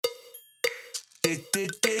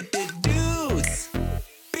Dudes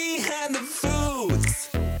behind the foods.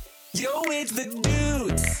 Yo, it's the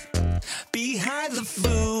dudes behind the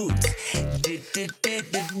foods. Dudes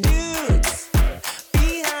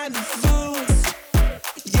behind the foods.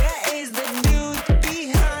 Yeah, it's the dudes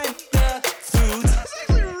behind the foods. That's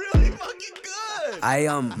actually really fucking good.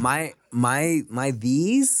 My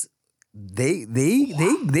these they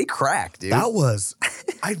crack, dude. That was.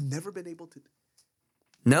 I've never been able to.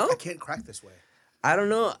 No, I can't crack this way. I don't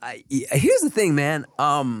know. Here's the thing, man.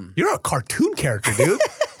 You're a cartoon character, dude.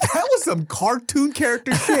 That was some cartoon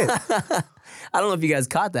character shit. I don't know if you guys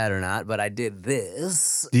caught that or not, but I did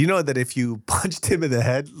this. Do you know that if you punched him in the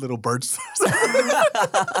head, little birds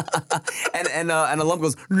and a lump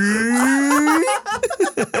goes.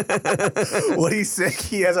 When he's sick,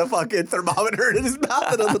 he has a fucking thermometer in his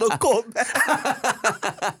mouth and a little cold bag.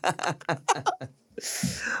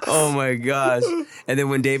 Oh my gosh. And then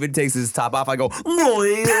when David takes his top off, I go,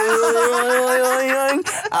 boing, boing,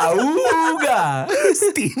 auga.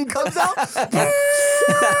 Steam comes out.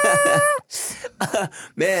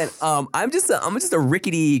 Man, I'm just a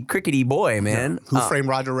rickety, crickety boy, man. Who framed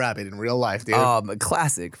Roger Rabbit in real life, dude?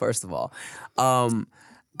 Classic, first of all. I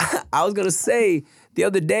was gonna say the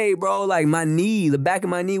other day, bro, like the back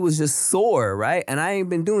of my knee was just sore, right? And I ain't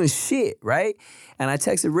been doing shit, right? And I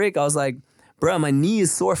texted Rick, I was like, bro, my knee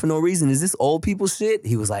is sore for no reason. Is this old people shit?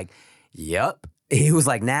 He was like, yep. He was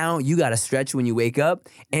like, now you gotta stretch when you wake up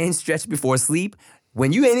and stretch before sleep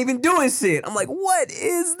when you ain't even doing shit. I'm like, what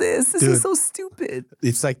is this? This is so stupid.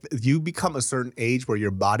 It's like you become a certain age where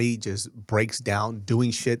your body just breaks down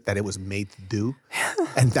doing shit that it was made to do.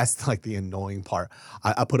 And that's like the annoying part.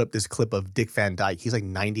 I put up this clip of Dick Van Dyke. He's like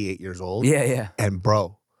 98 years old. Yeah. And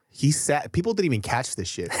bro, he sat, people didn't even catch this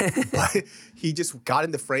shit. But he just got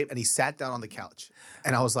in the frame and he sat down on the couch.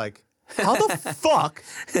 And I was like, how the fuck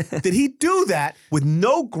did he do that with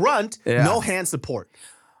no grunt, no hand support?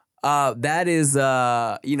 That is,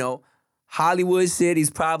 Hollywood shit. He's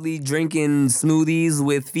probably drinking smoothies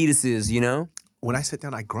with fetuses, you know? When I sit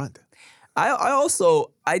down, I grunt.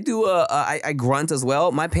 I grunt as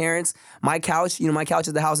well. My parents, my couch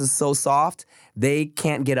at the house is so soft, they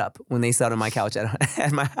can't get up when they sit on my couch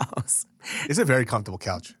at my house. It's a very comfortable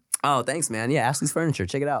couch. Oh, thanks, man. Yeah, Ashley's Furniture.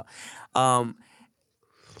 Check it out. The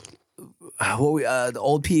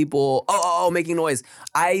old people. Making noise.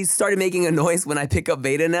 I started making a noise when I pick up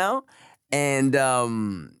Veda now, and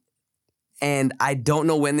I don't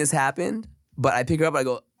know when this happened, but I pick her up and I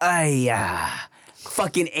go,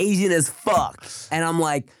 fucking Asian as fuck, and I'm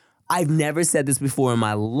like, I've never said this before in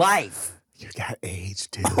my life. You're that age,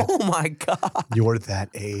 dude. Oh my God. You're that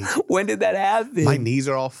age. When did that happen? My knees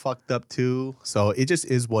are all fucked up too. So it just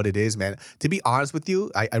is what it is, man. To be honest with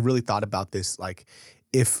you, I really thought about this. Like,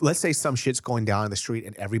 if let's say some shit's going down in the street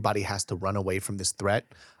and everybody has to run away from this threat,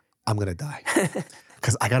 I'm gonna die.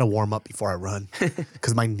 Because I gotta warm up before I run.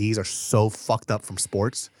 Because my knees are so fucked up from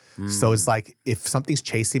sports. So it's like, if something's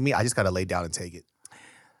chasing me, I just gotta lay down and take it.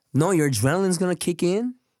 No, your adrenaline's gonna kick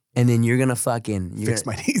in. And then you're gonna fix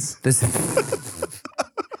my knees.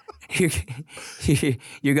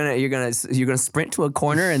 You're gonna sprint to a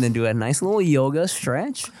corner and then do a nice little yoga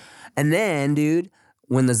stretch, and then, dude,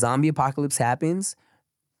 when the zombie apocalypse happens,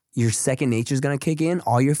 your second nature's gonna kick in.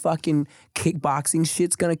 All your fucking kickboxing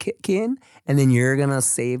shit's gonna kick in, and then you're gonna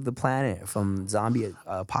save the planet from zombie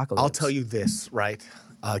apocalypse. I'll tell you this, right?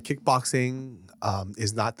 Kickboxing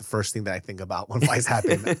is not the first thing that I think about when fights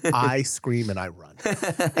happen. I scream and I run.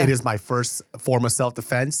 It is my first form of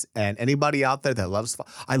self-defense. And anybody out there that loves,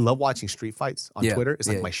 I love watching street fights on Twitter. It's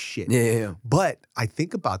like my shit. Yeah. But I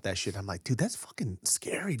think about that shit. I'm like, dude, that's fucking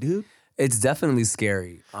scary, dude. It's definitely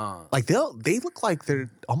scary. Like they look like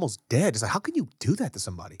they're almost dead. It's like, how can you do that to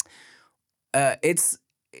somebody? It's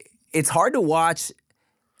hard to watch,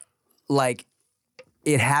 like,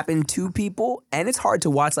 it happened to people, and it's hard to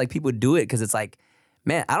watch like people do it because it's like,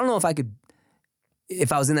 man, I don't know if I could,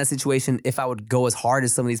 if I was in that situation, if I would go as hard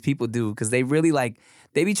as some of these people do, because they really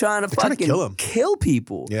they be trying to fucking kill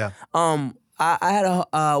people. Yeah. I had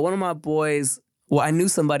one of my boys. Well, I knew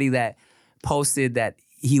somebody that posted that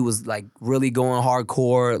he was like really going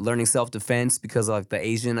hardcore, learning self-defense because of like the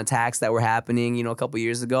Asian attacks that were happening, a couple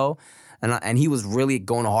years ago. And he was really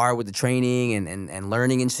going hard with the training and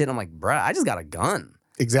learning and shit. I'm like, bruh, I just got a gun.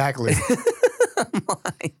 Exactly. I'm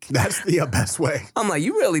like, that's the best way. I'm like,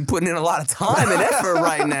 you really putting in a lot of time and effort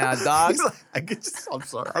right now, dog. I'm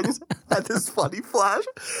sorry. I just had this funny flash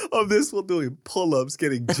of this one doing pull-ups,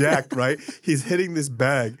 getting jacked, right? He's hitting this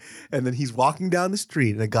bag, and then he's walking down the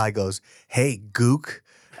street, and a guy goes, hey, gook.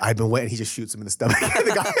 I've been waiting. He just shoots him in the stomach. And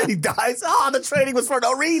the guy, he dies. Oh, the training was for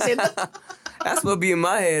no reason. That's what be in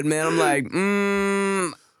my head, man. I'm like,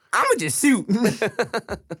 I'ma just shoot.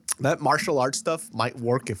 That martial arts stuff might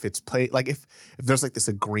work if it's played, like if there's like this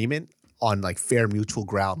agreement on like fair mutual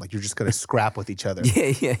ground, like you're just gonna scrap with each other.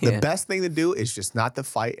 Yeah. The best thing to do is just not to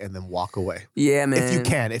fight and then walk away. Yeah, man. If you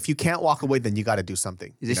can. If you can't walk away, then you got to do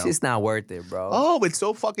something. This shit's not worth it, bro. Oh, it's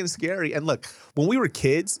so fucking scary. And look, when we were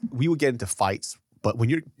kids, we would get into fights, but when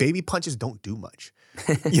your baby punches don't do much.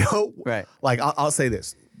 You know? Right. Like, I'll say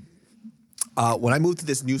this. When I moved to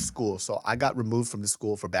this new school, so I got removed from the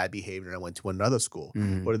school for bad behavior and I went to another school.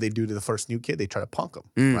 Mm-hmm. What did they do to the first new kid? They try to punk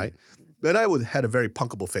him, right? But I had a very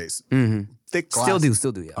punkable face. Thick glasses.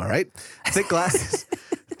 Still do, yeah. All right? Thick glasses.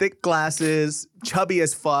 Thick glasses, chubby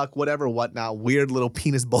as fuck, whatever, whatnot, weird little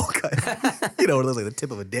penis bowl cut. You know, it looks like the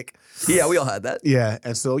tip of a dick. Yeah, we all had that. Yeah,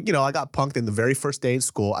 and so, you know, I got punked in the very first day in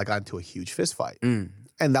school. I got into a huge fist fight.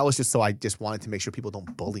 And that was just so I just wanted to make sure people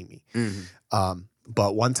don't bully me.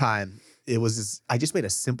 But one time, I just made a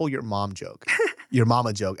simple your mama joke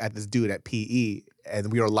at this dude at PE,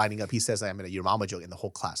 and we were lining up. He says I made a your mama joke, and the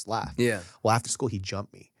whole class laughed. Yeah. Well, after school, he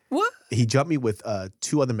jumped me. What? He jumped me with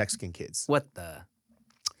 2 other Mexican kids. What the?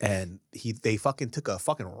 And they fucking took a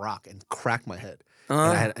fucking rock and cracked my head.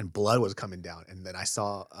 And blood was coming down. And then I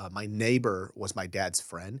saw my neighbor was my dad's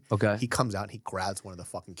friend. Okay. He comes out and he grabs one of the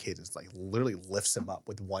fucking kids and it's like literally lifts him up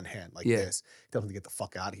with one hand like this. Tells him to get the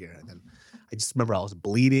fuck out of here. And then I just remember I was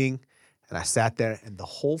bleeding and I sat there and the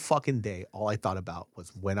whole fucking day, all I thought about was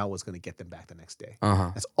when I was going to get them back the next day.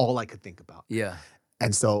 That's all I could think about. Yeah.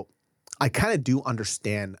 And so I kind of do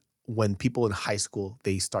understand when people in high school,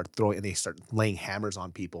 they start laying hammers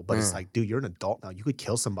on people. But it's like, dude, you're an adult now. You could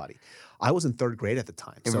kill somebody. I was in 3rd grade at the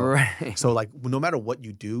time. So like, no matter what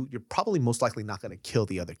you do, you're probably most likely not going to kill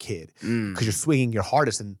the other kid because you're swinging your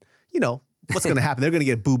hardest and, you know, what's going to happen? They're going to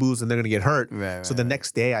get boo-boos and they're going to get hurt. So the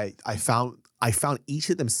next day I found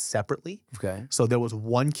each of them separately. Okay. So there was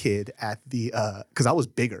one kid at the, because I was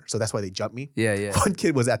bigger, so that's why they jumped me. Yeah. One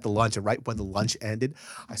kid was at the lunch, and right when the lunch ended,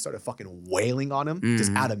 I started fucking wailing on him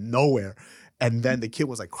just out of nowhere. And then the kid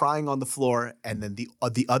was like crying on the floor. And then the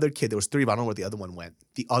other kid, there was 3, but I don't know where the other one went.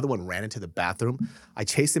 The other one ran into the bathroom. I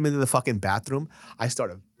chased him into the fucking bathroom. I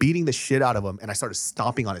started beating the shit out of him and I started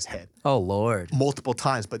stomping on his head. Oh, Lord. Multiple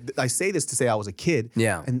times. But I say this to say I was a kid.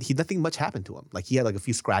 Yeah. And nothing much happened to him. Like he had like a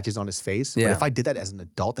few scratches on his face. Yeah. But if I did that as an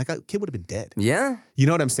adult, kid would have been dead. Yeah. You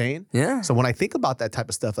know what I'm saying? Yeah. So when I think about that type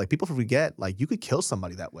of stuff, like people forget, like you could kill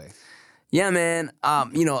somebody that way. Yeah, man.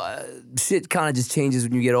 You know, shit kind of just changes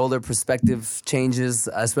when you get older. Perspective changes,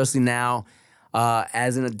 especially now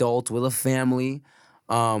as an adult with a family.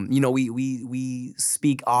 You know, we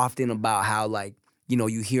speak often about how, like, you know,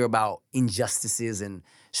 you hear about injustices and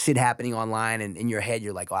shit happening online, and in your head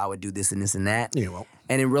you're like, oh, I would do this and this and that. Yeah, well.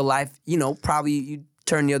 And in real life, you know, probably you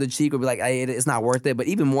turn the other cheek or be like, hey, it's not worth it. But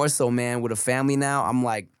even more so, man, with a family now, I'm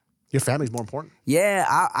like, your family's more important. yeah,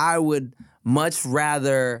 I would much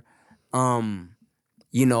rather,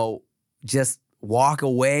 you know, just walk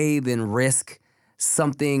away than risk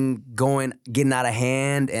something getting out of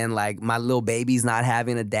hand and like my little baby's not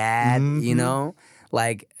having a dad, you know?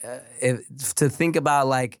 Like, to think about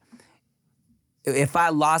like, if I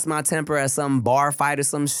lost my temper at some bar fight or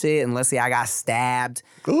some shit, and let's say I got stabbed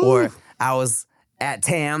or I was at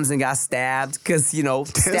Tam's and got stabbed, because, you know,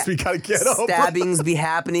 we gotta get up. stabbings be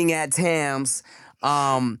happening at Tam's.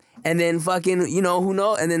 And then fucking, you know, who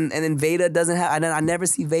knows? And then Veda doesn't have, I never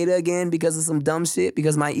see Veda again because of some dumb shit,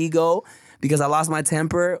 because my ego, because I lost my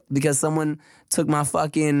temper, because someone took my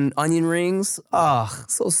fucking onion rings. Ugh,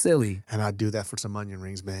 so silly. And I'd do that for some onion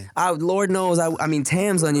rings, man. Lord knows, I mean,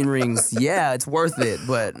 Tam's onion rings, yeah, it's worth it,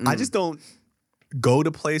 but. I just don't go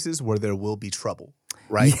to places where there will be trouble,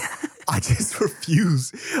 right? Yeah. I just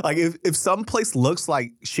refuse. Like, if some place looks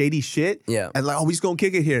like shady shit, and like, oh, we just gonna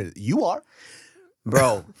kick it here, you are.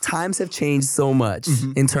 Bro, times have changed so much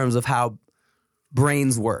in terms of how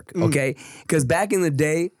brains work, okay? Because back in the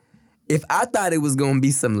day, if I thought it was gonna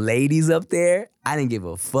be some ladies up there, I didn't give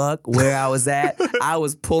a fuck where I was at. I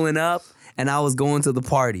was pulling up and I was going to the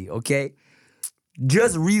party, okay?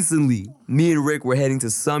 Just recently, me and Rick were heading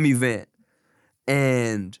to some event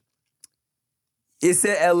and it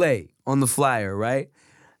said LA on the flyer, right?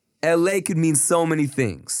 LA could mean so many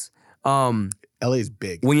things. LA is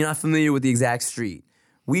big. When you're not familiar with the exact street.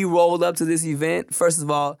 We rolled up to this event. First of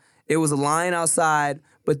all, it was a line outside,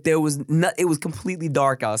 but it was completely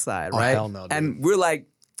dark outside, right? Hell no, dude. And we're like,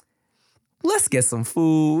 let's get some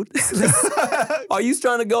food. Are you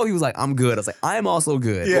trying to go? He was like, I'm good. I was like, I'm also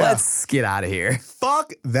good. Yeah. Let's get out of here.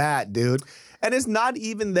 Fuck that, dude. And it's not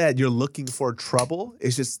even that you're looking for trouble.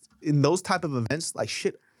 It's just in those type of events, like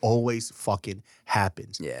shit always fucking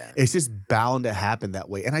happens. Yeah. It's just bound to happen that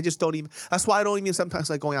way. And I just don't even, that's why I don't even sometimes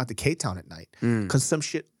like going out to K-Town at night. Because some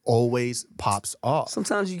shit always pops off.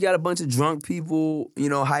 Sometimes you got a bunch of drunk people, you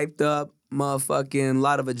know, hyped up, motherfucking, a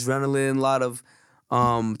lot of adrenaline, a lot of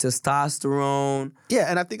testosterone. Yeah,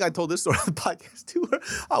 and I think I told this story on the podcast too, where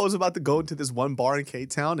I was about to go into this one bar in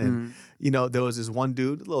K-Town, and you know, there was this one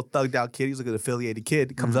dude, a little thugged out kid. He was like an affiliated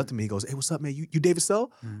kid. He comes up to me, he goes, "Hey, what's up, man? You David So?"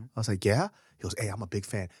 I was like, "Yeah." He goes, "Hey, I'm a big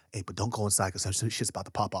fan. Hey, but don't go inside because some shit's about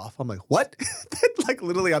to pop off." I'm like, "What?" Like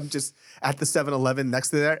literally, I'm just at the 7-Eleven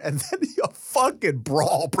next to there, and then a fucking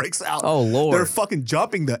brawl breaks out. Oh Lord! They're fucking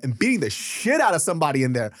jumping and beating the shit out of somebody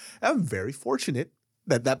in there. I'm very fortunate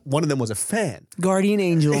that one of them was a fan. Guardian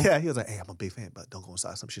angel. Yeah, he was like, "Hey, I'm a big fan, but don't go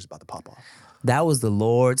inside. Some shit's about to pop off." That was the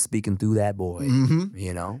Lord speaking through that boy.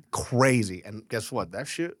 You know? Crazy. And guess what? That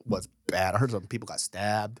shit was bad. I heard some people got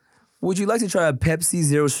stabbed. Would you like to try a Pepsi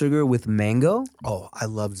Zero Sugar with mango? Oh, I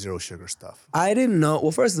love zero sugar stuff. I didn't know.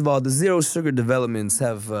 Well, first of all, the Zero Sugar developments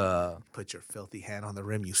have... Put your filthy hand on the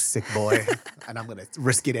rim, you sick boy. And I'm going to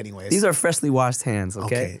risk it anyways. These are freshly washed hands,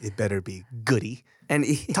 okay? Okay, it better be goody. And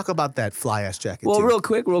Talk about that fly-ass jacket, well, too. real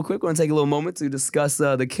quick, we're going to take a little moment to discuss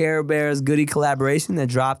the Care Bears Goody collaboration that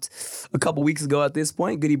dropped a couple weeks ago at this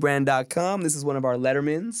point, goodybrand.com. This is one of our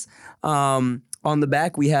Lettermans. On the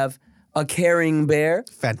back, we have a caring bear.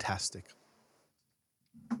 Fantastic.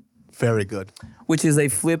 Very good. Which is a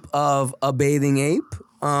flip of a bathing ape.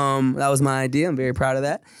 That was my idea. I'm very proud of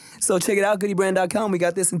that. So check it out, goodybrand.com. We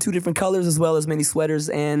got this in 2 different colors, as well as many sweaters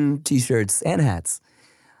and t-shirts and hats.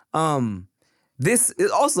 This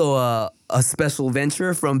is also a special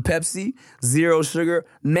venture from Pepsi, Zero Sugar,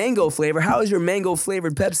 mango flavor. How is your mango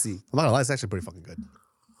flavored Pepsi? I'm not gonna lie, it's actually pretty fucking good.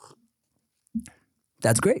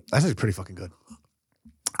 That's great. That's actually pretty fucking good.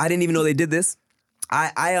 I didn't even know they did this.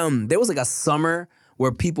 There was like a summer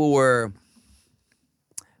where people were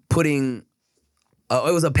putting,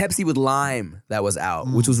 it was a Pepsi with lime that was out,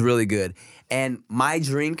 which was really good. And my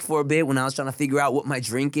drink for a bit, when I was trying to figure out what my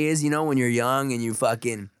drink is, you know, when you're young and you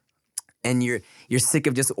fucking, and you're sick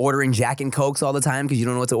of just ordering Jack and Cokes all the time because you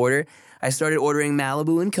don't know what to order, I started ordering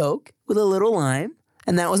Malibu and Coke with a little lime,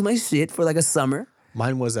 and that was my shit for like a summer.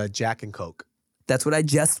 Mine was a Jack and Coke. That's what I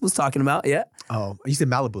just was talking about, yeah. Oh, you said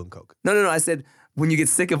Malibu and Coke. No, I said when you get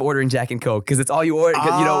sick of ordering Jack and Coke, because it's all you order.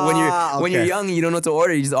 Because you know when you're young and you don't know what to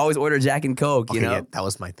order, you just always order Jack and Coke. Okay, you know, yeah, that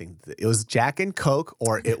was my thing. It was Jack and Coke,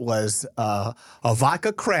 or it was a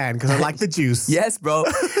vodka cran because I like the juice. Yes, bro.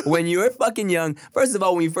 When you're fucking young, first of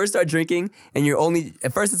all, when you first start drinking, and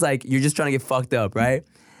at first it's like you're just trying to get fucked up, right?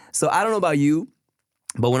 So I don't know about you,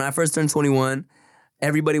 but when I first turned 21,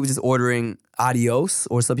 everybody was just ordering Adios,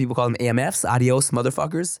 or some people call them AMFs, Adios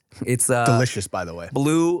motherfuckers. It's delicious, by the way.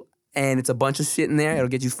 Blue, and it's a bunch of shit in there. It'll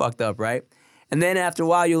get you fucked up, right? And then after a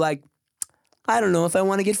while, you're like, I don't know if I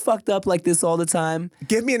want to get fucked up like this all the time.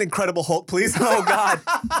 Give me an Incredible Hulk, please. Oh, God.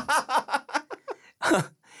 And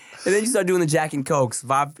then you start doing the Jack and Cokes,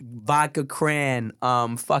 vodka cran,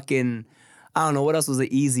 fucking, I don't know, what else was an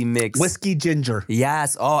easy mix? Whiskey ginger.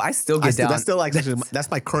 Yes. Oh, I still get down. That's still like,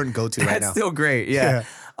 that's my current go-to right now. That's still great, yeah.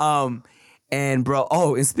 And bro,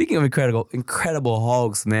 and speaking of Incredible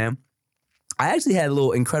Hulks, man, I actually had a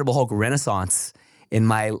little Incredible Hulk renaissance in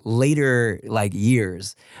my later like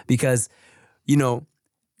years because, you know,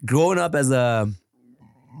 growing up as a,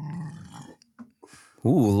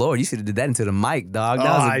 ooh, Lord, you should have did that into the mic, dog.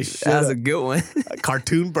 That was a good one.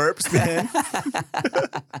 Cartoon burps, man.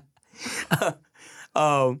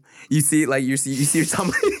 You see, like you see your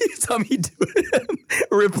tummy do it,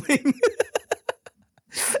 rippling.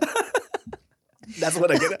 That's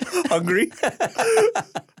when I get hungry.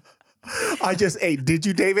 I just ate. Did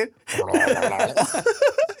you, David? You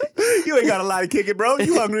ain't got a lot of kick it, bro.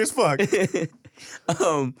 You hungry as fuck.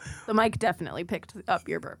 The mic definitely picked up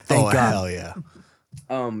your burp. Thank God. Hell yeah.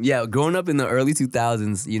 Yeah, growing up in the early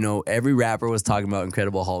 2000s, you know, every rapper was talking about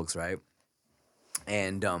Incredible Hulks, right?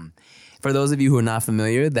 And for those of you who are not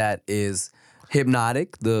familiar, that is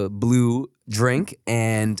Hypnotic, the blue drink,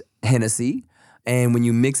 and Hennessy. And when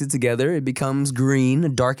you mix it together, it becomes green, a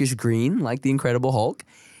darkish green, like the Incredible Hulk.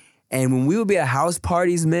 And when we would be at house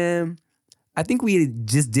parties, man, I think we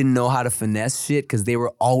just didn't know how to finesse shit because they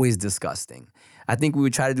were always disgusting. I think we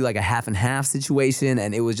would try to do like a half and half situation,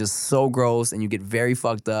 and it was just so gross, and you get very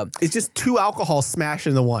fucked up. It's just 2 alcohol smashed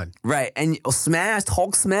into one. Right, and smashed,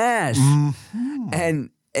 Hulk smash. Mm-hmm. And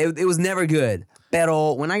it was never good.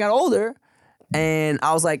 Pero when I got older, and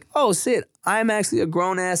I was like, oh shit, I'm actually a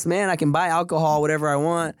grown-ass man. I can buy alcohol, whatever I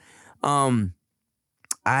want.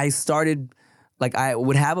 I started, like, I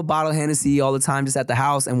would have a bottle of Hennessy all the time just at the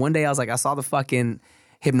house, and one day I was like, I saw the fucking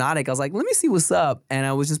hypnotic. I was like, let me see what's up. And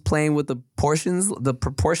I was just playing with the proportions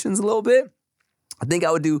a little bit. I think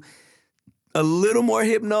I would do a little more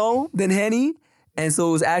hypno than Henny. And so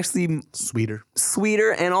it was actually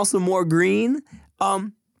sweeter and also more green.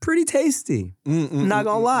 Pretty tasty. Not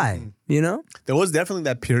gonna lie, you know? There was definitely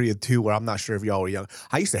that period too where I'm not sure if y'all were young.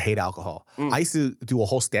 I used to hate alcohol. I used to do a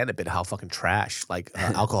whole stand-up bit of how fucking trash like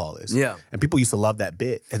alcohol is. Yeah. And people used to love that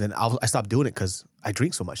bit. And then I stopped doing it because I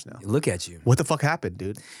drink so much now. Look at you. What the fuck happened,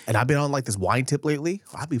 dude? And I've been on like this wine tip lately.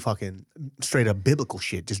 I'd be fucking straight up biblical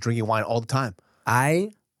shit, just drinking wine all the time.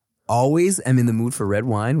 I always am in the mood for red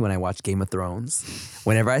wine when I watch Game of Thrones.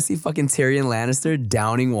 Whenever I see fucking Tyrion Lannister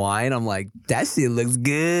downing wine, I'm like, that shit looks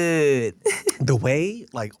good. The way,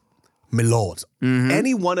 like, my lords,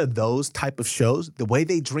 any one of those type of shows, the way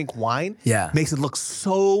they drink wine makes it look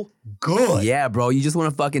so good. Yeah, bro. You just want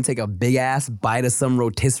to fucking take a big ass bite of some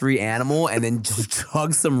rotisserie animal and then just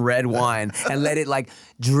chug some red wine and let it like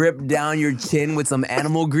drip down your chin with some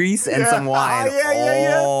animal grease and some wine.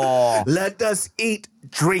 Yeah. Let us eat,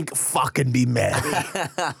 drink, fucking be merry.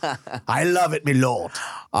 I love it, my lord.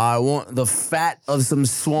 I want the fat of some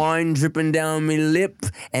swine dripping down me lip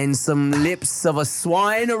and some lips of a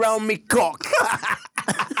swine around me cock.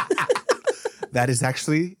 That is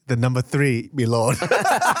actually the number 3, my lord.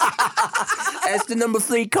 That's the number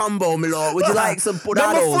 3 combo, my lord. Would you like some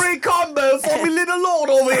potatos? Number 3 combo for me little lord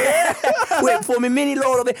over here. Wait, for me mini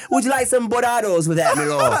lord over here. Would you like some potatos with that, my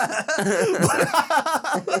lord?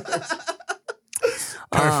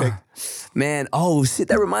 Perfect. Man, oh shit,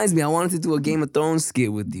 that reminds me. I wanted to do a Game of Thrones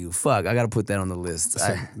skit with you. Fuck, I gotta put that on the list.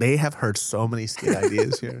 They have heard so many skit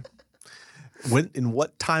ideas here. In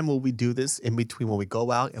what time will we do this? In between when we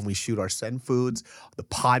go out and we shoot our Send Foods, the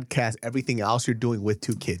podcast, everything else you're doing with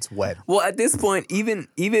 2 kids? When? Well, at this point,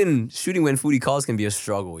 even shooting when Foodie calls can be a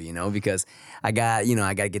struggle, you know, because I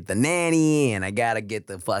gotta get the nanny and I gotta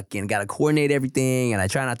coordinate everything, and I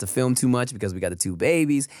try not to film too much because we got the 2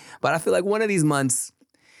 babies. But I feel like one of these months,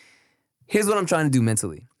 here's what I'm trying to do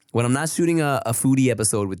mentally. When I'm not shooting a Foodie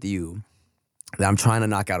episode with you, I'm trying to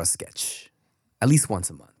knock out a sketch at least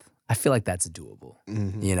once a month. I feel like that's doable,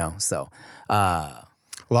 you know? So, a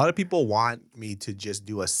lot of people want me to just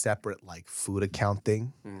do a separate like food account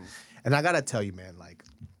thing. And I gotta tell you, man, like,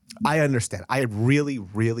 I understand. I really,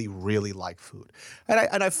 really, really like food.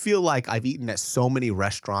 And I feel like I've eaten at so many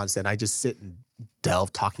restaurants and I just sit and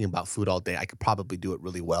delve talking about food all day. I could probably do it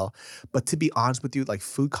really well. But to be honest with you, like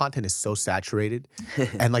food content is so saturated.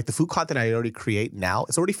 And like the food content I already create now,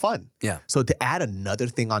 it's already fun. Yeah. So to add another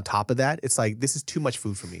thing on top of that, it's like, this is too much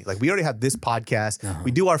food for me. Like we already have this podcast.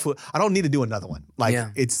 We do our food. I don't need to do another one. Like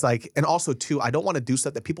it's like, and also too, I don't want to do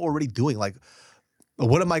stuff that people are already doing. Like,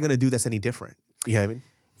 what am I going to do that's any different? You know what I mean?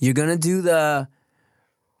 You're gonna do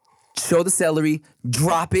show the celery,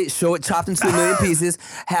 drop it, show it chopped into a million pieces,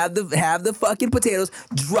 have the fucking potatoes,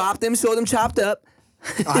 drop them, show them chopped up.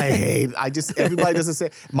 Everybody doesn't say,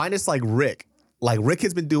 minus like Rick. Like Rick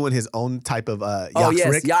has been doing his own type of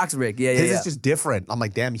Yaks Rick. Yeah. His is just different. I'm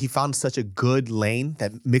like, damn, he found such a good lane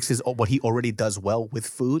that mixes what he already does well with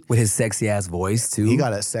food. With his sexy ass voice too. He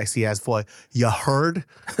got a sexy ass voice. You heard?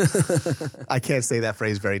 I can't say that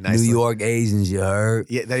phrase very nicely. New York Asians, you heard?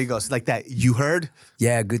 Yeah, there you go. It's like that. You heard?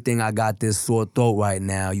 Yeah, good thing I got this sore throat right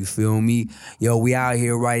now. You feel me? Yo, we out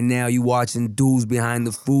here right now. You watching Dudes Behind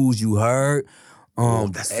the Foods, you heard?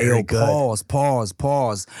 That's very good.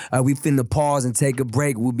 Pause. We finna pause and take a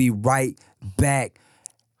break. We'll be right back.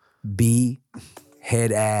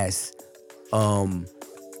 Head ass.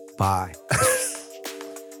 Bye.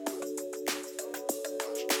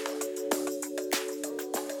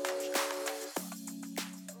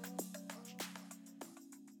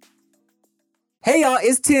 Hey y'all,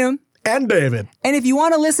 it's Tim. And David. And if you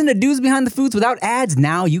want to listen to Dudes Behind the Foods without ads,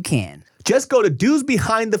 now you can. Just go to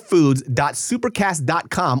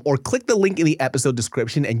dudesbehindthefoods.supercast.com or click the link in the episode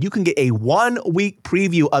description and you can get a 1-week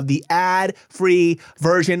preview of the ad-free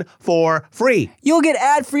version for free. You'll get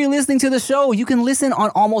ad-free listening to the show. You can listen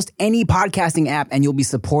on almost any podcasting app and you'll be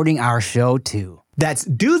supporting our show too. That's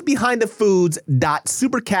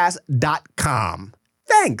dudesbehindthefoods.supercast.com.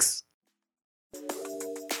 Thanks.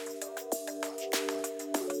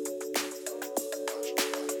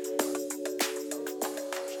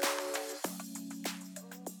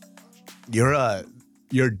 Your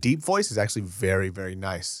deep voice is actually very, very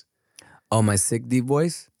nice. Oh, my sick deep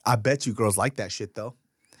voice? I bet you girls like that shit though.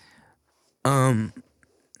 Not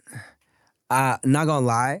gonna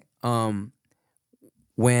lie.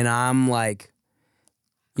 When I'm like,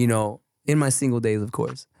 you know, in my single days, of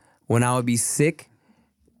course, when I would be sick,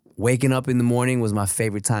 waking up in the morning was my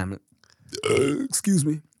favorite time. Excuse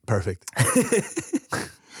me. Perfect.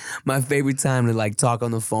 my favorite time to like talk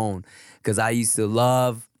on the phone. Cause I used to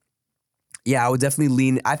love, I would definitely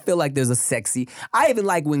lean. I feel like there's a sexy, I even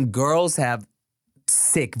like when girls have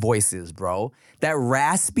sick voices, bro. That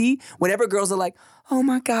raspy, whenever girls are like, oh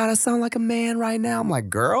my God, I sound like a man right now. I'm like,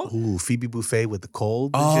 girl? Ooh, Phoebe Buffet with the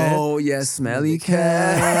cold. Oh, yeah, smelly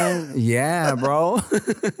cat. Yeah, bro.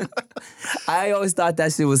 I always thought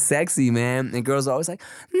that shit was sexy, man. And girls are always like,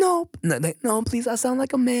 no, please, I sound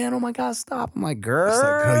like a man. Oh my God, stop. I'm like, girl. It's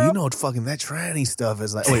like, girl, you know what fucking that tranny stuff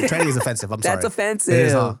is like. Wait, tranny is offensive. I'm sorry. That's offensive. It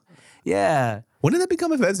is, huh? Yeah. When did that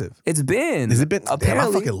become offensive? It's been. Has it been? Apparently. Damn,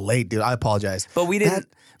 I'm fucking late, dude. I apologize. But we didn't.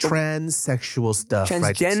 Transsexual stuff.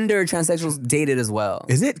 Transgender, transsexuals dated as well.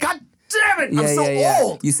 Is it? God damn it! I'm so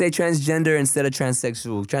old. You say transgender instead of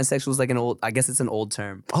transsexual. Transsexual is like an old, I guess it's an old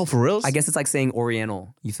term. Oh, for real? I guess it's like saying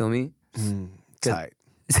Oriental. You feel me? Tight.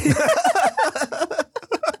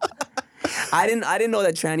 I didn't know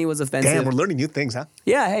that tranny was offensive. Damn, we're learning new things, huh?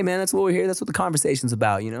 Yeah, hey man, that's what we're here. That's what the conversation's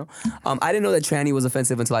about, you know. I didn't know that tranny was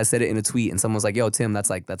offensive until I said it in a tweet, and someone was like, "Yo, Tim, that's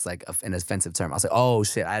like an offensive term." I was like, "Oh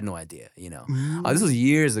shit, I had no idea," you know. This was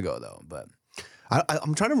years ago though, but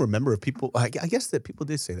I'm trying to remember if people. I guess that people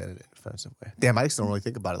did say that in an offensive way. Damn, I just don't really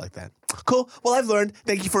think about it like that. Cool. Well, I've learned.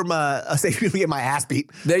 Thank you for saving me to get my ass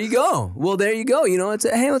beat. there you go. Well, there you go. You know,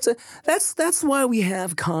 that's why we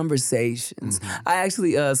have conversations. I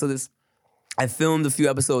actually I filmed a few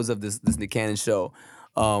episodes of this Nick Cannon show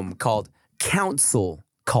called Council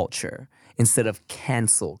Culture instead of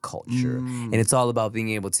cancel culture. And it's all about being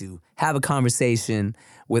able to have a conversation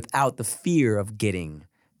without the fear of getting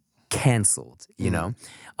canceled, you know?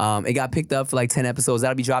 It got picked up for like 10 episodes.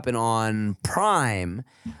 That'll be dropping on Prime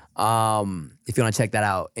if you want to check that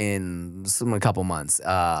out in a couple months.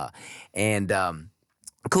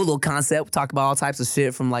 Cool little concept. We talk about all types of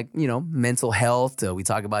shit from like, you know, mental health to we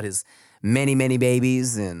talk about his many, many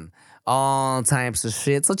babies and all types of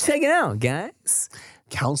shit. So check it out, guys.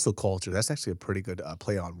 Council culture. That's actually a pretty good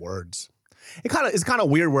play on words. It's kind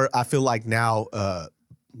of weird where I feel like now,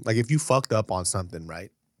 like if you fucked up on something,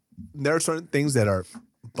 right? There are certain things that are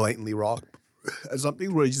blatantly wrong. And some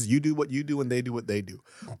things where you do what you do and they do what they do.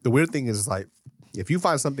 The weird thing is like, if you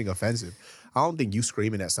find something offensive, I don't think you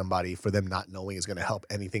screaming at somebody for them not knowing is going to help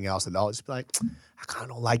anything else at all. Just be like, I kind of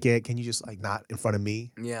don't like it. Can you just like not in front of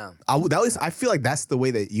me? Yeah. I feel like that's the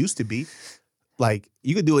way that it used to be. Like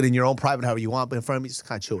you could do it in your own private however you want, but in front of me, just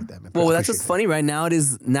kind of chill with them. Well, that's what's funny right now.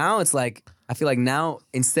 Now it's like, I feel like now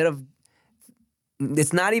instead of,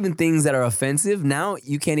 it's not even things that are offensive. Now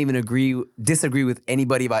you can't even disagree with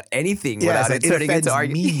anybody about anything without it turning into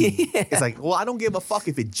argument. It's like, well, I don't give a fuck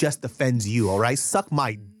if it just offends you, all right? Suck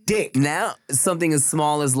my dick. Now something as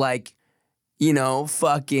small as like, you know,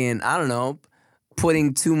 fucking, I don't know,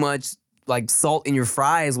 putting too much like salt in your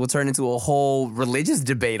fries will turn into a whole religious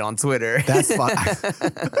debate on Twitter. That's fun.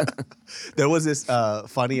 There was this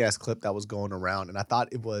funny ass clip that was going around, and I thought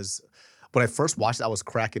it was. When I first watched it, I was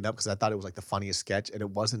cracking up because I thought it was like the funniest sketch, and it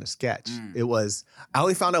wasn't a sketch. It was. I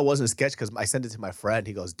only found out it wasn't a sketch because I sent it to my friend.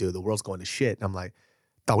 He goes, "Dude, the world's going to shit." And I'm like,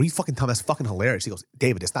 "Dog, what are you fucking telling me? That's fucking hilarious." He goes,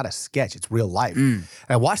 "David, it's not a sketch. It's real life." And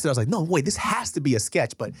I watched it. I was like, "No, wait, this has to be a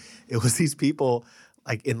sketch." But it was these people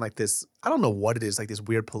like in like this. I don't know what it is, like this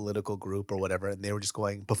weird political group or whatever. And they were just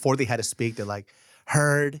going before they had to speak. They're like,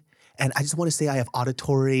 "Heard." And I just want to say I have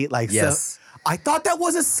auditory. Like, yes. So I thought that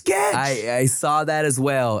was a sketch. I saw that as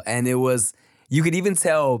well. And it was, you could even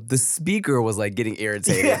tell the speaker was like getting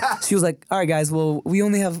irritated. Yeah. She was like, all right, guys, well, we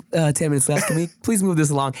only have 10 minutes left. Can we please move this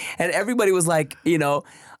along? And everybody was like, for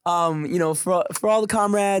all the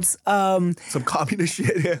comrades. Some communist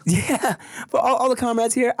shit. Yeah. Yeah. For all the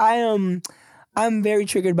comrades here, I'm very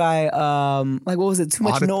triggered by like what was it? Too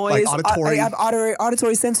much noise. Like auditory. I have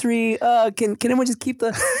auditory sensory. Can anyone just keep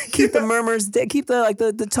the murmurs, keep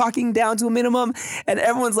the talking down to a minimum? And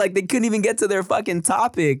everyone's like, they couldn't even get to their fucking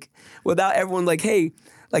topic without everyone like, hey,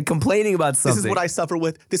 like complaining about something. This is what I suffer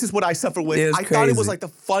with. This is what I suffer with. I thought it was like the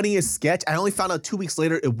funniest sketch. I only found out 2 weeks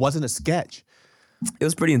later it wasn't a sketch. It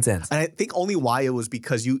was pretty intense. And I think only why it was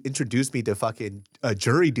because you introduced me to fucking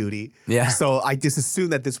jury duty. Yeah. So I just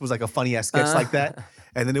assumed that this was like a funny ass sketch like that.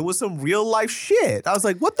 And then it was some real life shit. I was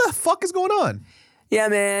like, what the fuck is going on? Yeah,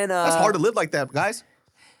 man. That's hard to live like that, guys.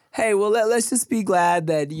 Hey, well, let's just be glad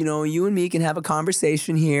that, you and me can have a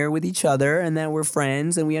conversation here with each other and that we're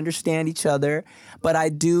friends and we understand each other. But I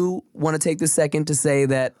do want to take this second to say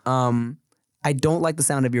that I don't like the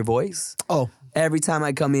sound of your voice. Oh. Every time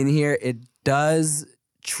I come in here, it does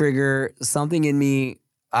trigger something in me.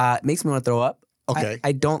 It makes me want to throw up. Okay.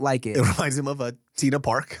 I don't like it. It reminds him of Tina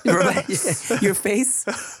Park. Your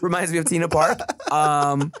face reminds me of Tina Park.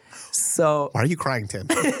 So why are you crying, Tim?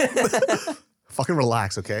 Fucking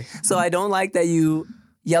relax, okay? So I don't like that you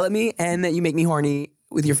yell at me and then you make me horny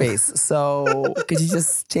with your face. So could you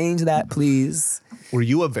just change that, please? Were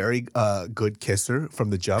you a very good kisser from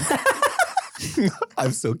the jump?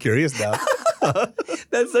 I'm so curious now.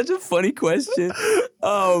 That's such a funny question.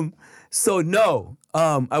 So no,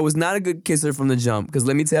 I was not a good kisser from the jump because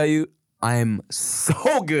let me tell you, I'm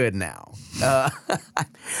so good now.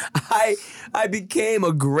 I became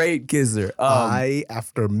a great kisser.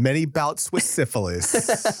 After many bouts with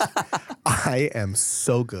syphilis, I am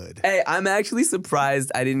so good. Hey, I'm actually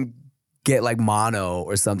surprised I didn't get like mono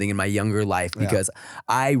or something in my younger life because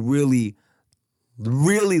I really,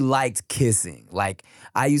 really liked kissing. Like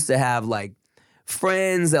I used to have like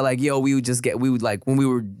friends that like, yo, we would like when we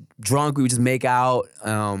were drunk, we would just make out.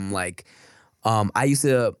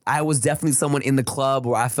 I was definitely someone in the club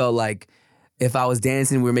where I felt like if I was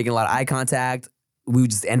dancing, we were making a lot of eye contact, we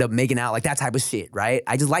would just end up making out, like that type of shit, right?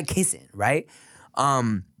 I just like kissing, right?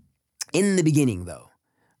 In the beginning, though,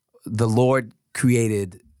 the Lord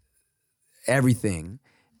created everything,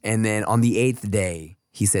 and then on the 8th day,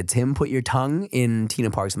 he said, Tim, put your tongue in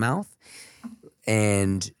Tina Park's mouth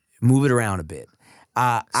and move it around a bit.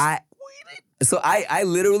 So I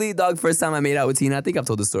literally, dog, first time I made out with Tina, I think I've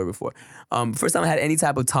told this story before. First time I had any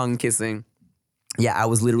type of tongue kissing, I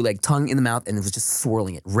was literally like tongue in the mouth and it was just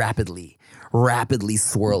swirling it rapidly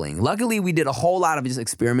swirling. Luckily, we did a whole lot of just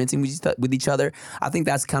experimenting with each other. I think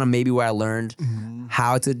that's kind of maybe where I learned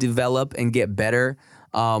how to develop and get better.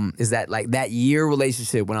 Is that like that year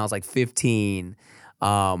relationship when I was like 15,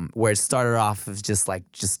 where it started off as just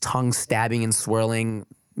tongue stabbing and swirling,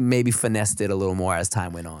 maybe finessed it a little more as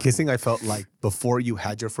time went on. Kissing, I felt like before you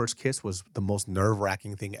had your first kiss was the most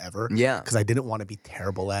nerve-wracking thing ever. Yeah. Because I didn't want to be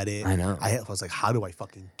terrible at it. I know. I was like, how do I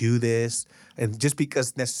fucking do this? And just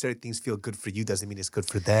because necessary things feel good for you doesn't mean it's good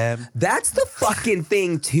for them. That's the fucking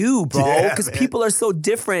thing too, bro. Yeah, Because man. people are so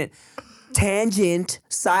different. Tangent,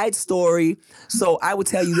 side story. So I will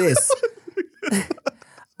tell you this.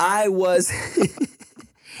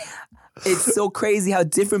 It's so crazy how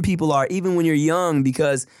different people are, even when you're young,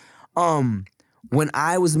 because when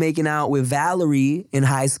I was making out with Valerie in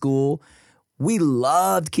high school, we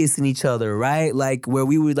loved kissing each other, right? Like where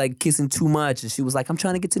we were like kissing too much and she was like, I'm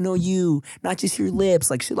trying to get to know you, not just your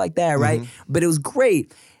lips, like shit like that, right? But it was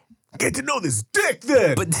great. Get to know this dick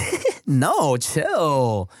then. But no,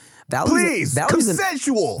 chill. Please,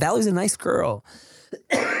 consensual. Valerie's a nice girl.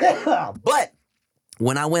 But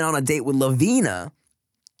when I went on a date with Lavina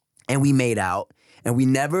and we made out and we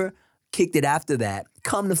never kicked it after that,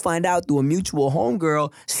 come to find out through a mutual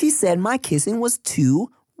homegirl, she said my kissing was too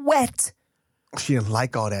wet. She didn't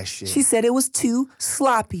like all that shit. She said it was too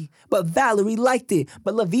sloppy, but Valerie liked it.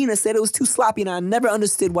 But Lavina said it was too sloppy and I never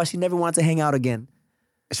understood why she never wanted to hang out again.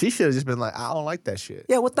 She should have just been like, I don't like that shit.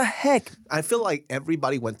 Yeah, what the heck? I feel like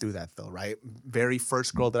everybody went through that though, right? Very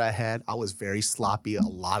first girl that I had, I was very sloppy, a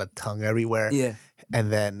lot of tongue everywhere. Yeah. And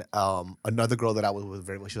then another girl that I was with,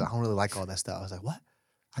 she was like, I don't really like all that stuff. I was like, what?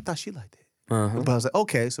 I thought she liked it. But I was like,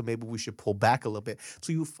 okay, so maybe we should pull back a little bit.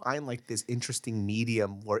 So you find like this interesting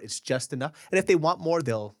medium where it's just enough. And if they want more,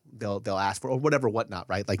 they'll ask for or whatever, whatnot,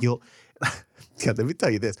 right? Like you'll, yeah, let me tell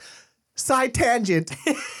you this. Side tangent.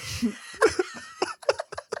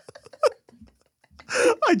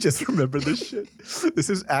 I just remember this shit. This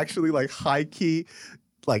is actually like high key,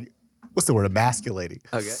 like, what's the word? Emasculating.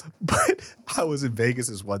 Okay. But I was in Vegas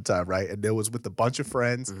this one time, right? And there was with a bunch of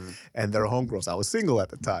friends and their homegirls. I was single at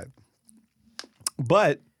the time.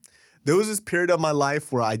 But there was this period of my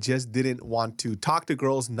life where I just didn't want to talk to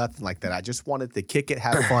girls, nothing like that. I just wanted to kick it,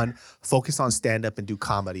 have fun, focus on stand-up and do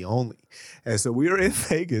comedy only. And so we were in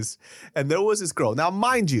Vegas and there was this girl. Now,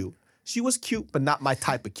 mind you, she was cute, but not my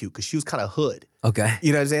type of cute because she was kind of hood. Okay.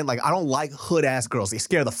 You know what I'm saying? Like, I don't like hood-ass girls. They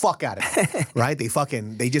scare the fuck out of me, right?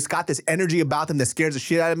 They just got this energy about them that scares the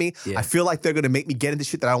shit out of me. Yeah. I feel like they're going to make me get into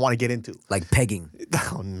shit that I don't want to get into. Like pegging.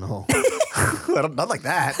 Oh, no. Not like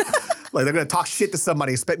that. Like, they're going to talk shit to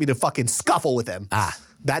somebody, expect me to fucking scuffle with them.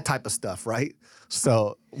 That type of stuff, right?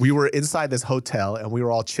 So we were inside this hotel, and we were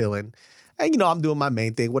all chilling. And, you know, I'm doing my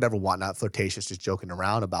main thing, whatever, whatnot, flirtatious, just joking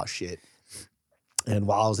around about shit. And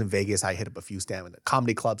while I was in Vegas, I hit up a few stand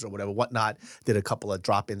comedy clubs or whatever, whatnot. Did a couple of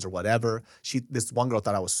drop-ins or whatever. This one girl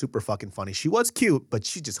thought I was super fucking funny. She was cute, but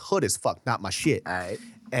she just hood as fuck, not my shit. All right.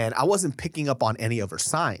 And I wasn't picking up on any of her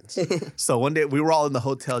signs. So one day we were all in the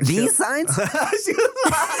hotel. These signs? She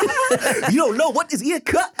was like, you don't know what is ear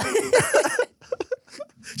cut.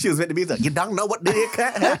 She was meant to be like, you don't know what the ear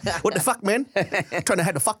cut? Huh? What the fuck, man? Trying to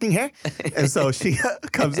have the fucking hair? And so she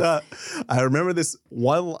comes up. I remember this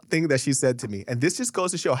one thing that she said to me, and this just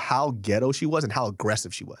goes to show how ghetto she was and how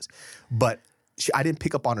aggressive she was. But I didn't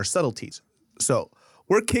pick up on her subtleties. So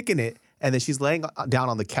we're kicking it, And then she's laying down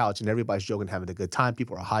on the couch and everybody's joking, having a good time.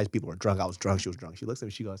 People are high, people are drunk. I was drunk, she was drunk. She looks at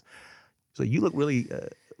me, she goes, so you look really,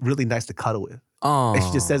 really nice to cuddle with. Oh. And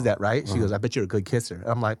she just says that, right? She goes, I bet you're a good kisser. And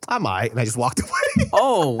I'm like, I'm all right. And I just walked away.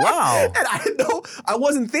 Oh, wow. And I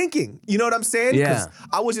wasn't thinking. You know what I'm saying? Yeah.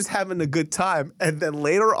 I was just having a good time. And then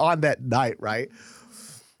later on that night, right,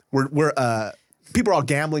 we're people are all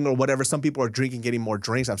gambling or whatever. Some people are drinking, getting more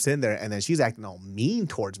drinks. I'm sitting there, and then she's acting all mean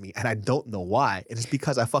towards me, and I don't know why. And it's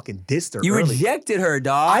because I fucking dissed her You early. rejected her,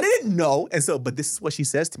 dog. I didn't know. And so, but this is what she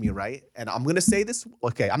says to me, right? And I'm going to say this.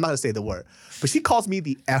 Okay, I'm not going to say the word. But she calls me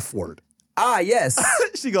the F word. Ah, yes.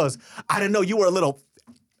 She goes, I didn't know you were a little...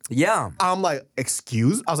 Yeah. I'm like,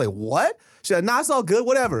 excuse? I was like, what? She's like, nah, it's all good,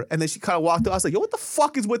 whatever. And then she kind of walked up. I was like, yo, what the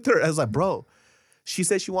fuck is with her? I was like, bro, she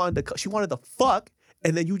said she wanted to fuck,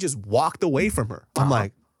 and then you just walked away from her. I'm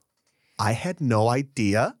like, I had no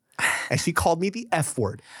idea. And she called me the F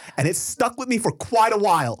word. And it stuck with me for quite a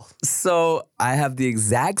while. So I have the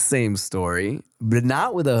exact same story, but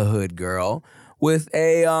not with a hood girl, with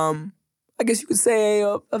a, I guess you could say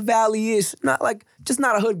a valley-ish, not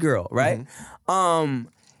a hood girl, right? Mm-hmm.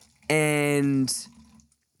 And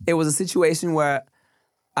it was a situation where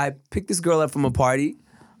I picked this girl up from a party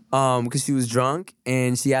because she was drunk,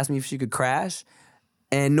 and she asked me if she could crash.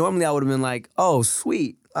 And normally I would have been like, oh,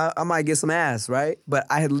 sweet. I might get some ass, right? But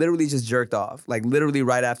I had literally just jerked off, like literally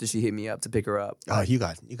right after she hit me up to pick her up. Oh, you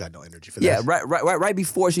got no energy for that. Yeah, right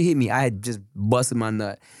before she hit me, I had just busted my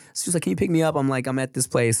nut. So she was like, "Can you pick me up?" I'm like, "I'm at this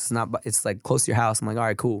place. It's like close to your house." I'm like, "All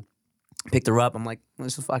right, cool." Picked her up. I'm like,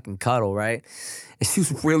 "Let's just fucking cuddle, right?" And she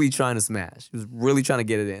was really trying to smash. She was really trying to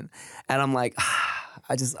get it in, and I'm like,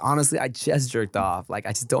 I just jerked off. Like,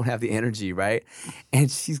 I just don't have the energy, right? And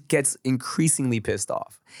she gets increasingly pissed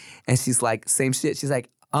off. And she's like, same shit. She's like,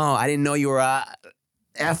 oh, I didn't know you were a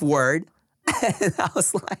F word. And I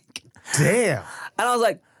was like, damn. And I was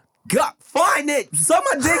like, God, fine it. Suck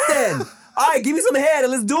my dick then. All right, give me some head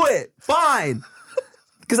and let's do it. Fine.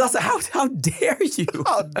 Because I was like, how dare you?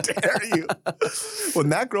 How dare you? When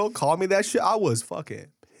that girl called me that shit, I was fucking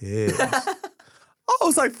pissed. I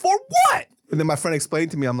was like, for what? And then my friend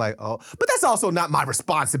explained to me, I'm like, oh, but that's also not my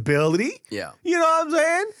responsibility. Yeah. You know what I'm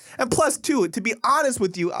saying? And plus, too, to be honest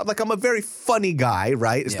with you, I'm a very funny guy,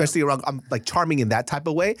 right? Especially around, I'm like charming in that type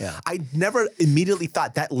of way. Yeah. I never immediately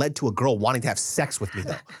thought that led to a girl wanting to have sex with me,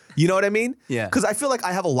 though. You know what I mean? Yeah. Because I feel like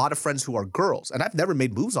I have a lot of friends who are girls, and I've never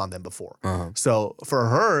made moves on them before. So for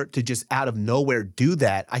her to just out of nowhere do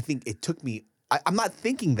that, I think it took me, I'm not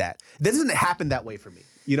thinking that. It doesn't happen that way for me.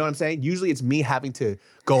 You know what I'm saying? Usually it's me having to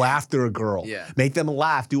go after a girl, make them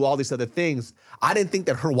laugh, do all these other things. I didn't think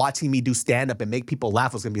that her watching me do stand-up and make people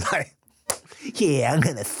laugh was going to be like, yeah, I'm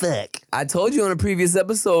going to fuck. I told you on a previous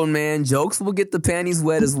episode, man, jokes will get the panties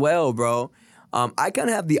wet as well, bro. I kind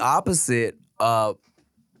of have the opposite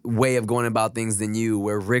way of going about things than you,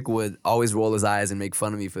 where Rick would always roll his eyes and make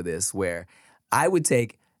fun of me for this, where I would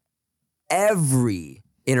take every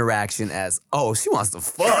interaction as, oh, she wants to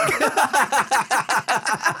fuck.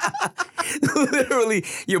 Literally,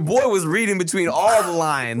 your boy was reading between all the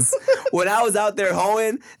lines. When I was out there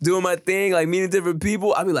hoeing, doing my thing, like meeting different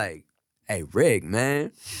people, I'd be like, hey, Rick,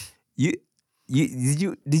 man, did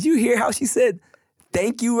you hear how she said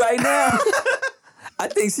thank you right now? I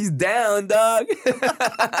think she's down, dog.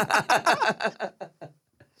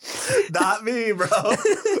 Not me, bro.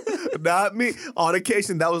 Not me. On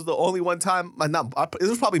occasion, that was the only one time. There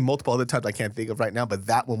was probably multiple other times I can't think of right now, but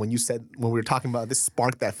that one, when we were talking about this,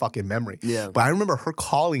 sparked that fucking memory. Yeah. But I remember her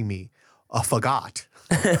calling me a fagot,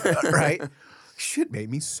 right? Shit made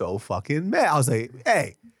me so fucking mad. I was like,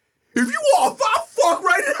 hey, if you want, I'll fuck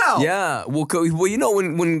right now. Yeah. Well, you know,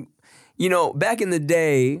 when back in the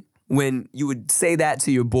day, when you would say that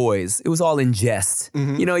to your boys, it was all in jest.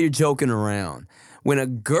 You know, you're joking around. When a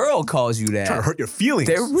girl calls you that, Trying to hurt your feelings.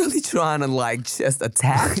 they're really trying to like just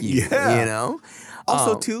attack you. Yeah. You know.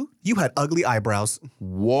 Also, too, you had ugly eyebrows.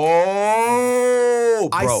 Whoa, bro.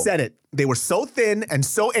 I said it. They were so thin and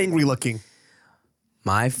so angry looking.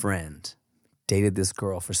 My friend dated this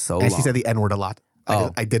girl for so long. And she said the N-word a lot.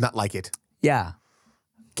 Oh. I did not like it. Yeah.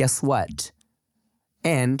 Guess what?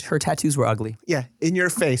 And her tattoos were ugly. Yeah, in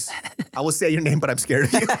your face. I will say your name, but I'm scared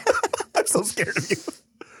of you. I'm so scared of you.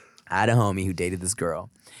 I had a homie who dated this girl.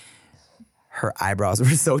 Her eyebrows were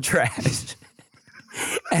so trash.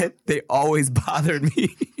 And they always bothered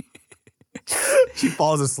me. She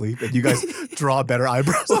falls asleep and you guys draw better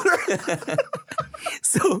eyebrows on her.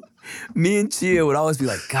 So me and Chia would always be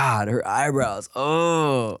like, God, her eyebrows.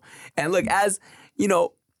 Oh. And look, as, you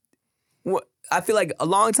know, I feel like a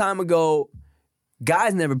long time ago,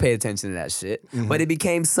 guys never paid attention to that shit. But it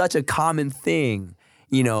became such a common thing.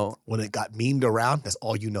 you know, When it got memed around, that's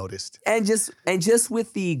all you noticed. and just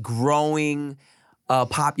with the growing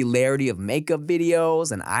popularity of makeup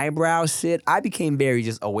videos and eyebrow shit, I became very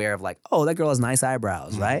just aware of like, oh, that girl has nice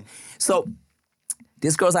eyebrows, right? So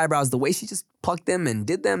this girl's eyebrows, the way she just plucked them and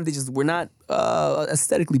did them, they just were not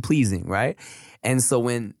aesthetically pleasing, right? And so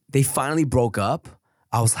when they finally broke up,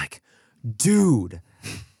 I was like, dude,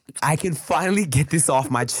 I can finally get this off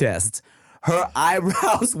my chest. Her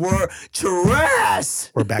eyebrows were trash.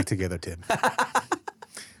 We're back together, Tim.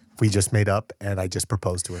 We just made up, and I just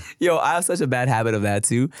proposed to her. Yo, I have such a bad habit of that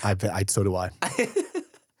too. So do I.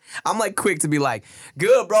 I'm like quick to be like,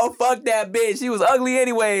 good, bro, fuck that bitch. She was ugly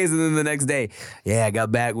anyways. And then the next day, yeah, I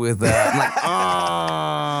got back with, I'm like,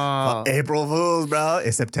 oh. April Fools, bro.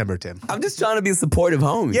 It's September, Tim. I'm just trying to be a supportive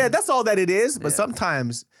homie. Yeah, that's all that it is. But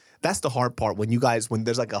sometimes that's the hard part when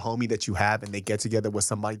there's like a homie that you have and they get together with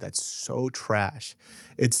somebody that's so trash.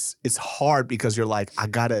 It's hard because you're like,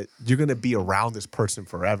 you're going to be around this person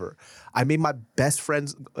forever. I made my best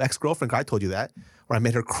friend's ex-girlfriend, I told you that, where I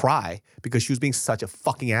made her cry because she was being such a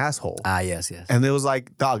fucking asshole. Yes. And it was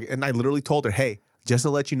like, dog, and I literally told her, hey, just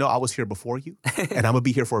to let you know, I was here before you, and I'm gonna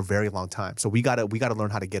be here for a very long time. So we gotta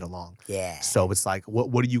learn how to get along. Yeah. So it's like,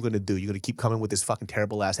 what are you gonna do? You gonna keep coming with this fucking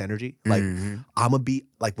terrible ass energy? Like, I'm gonna be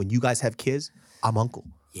like, when you guys have kids, I'm uncle.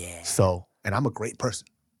 Yeah. So, and I'm a great person.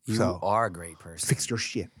 You are a great person. Fix your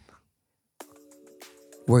shit.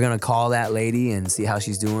 We're going to call that lady and see how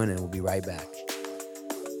she's doing, and we'll be right back.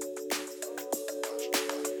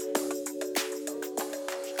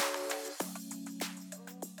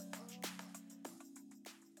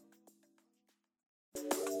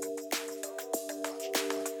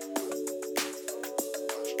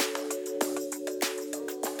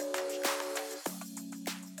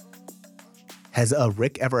 Has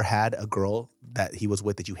Rick ever had a girl that he was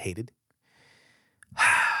with that you hated?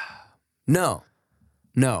 No,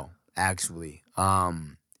 actually.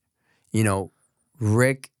 You know,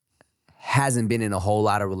 Rick hasn't been in a whole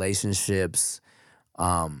lot of relationships,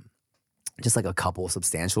 just like a couple of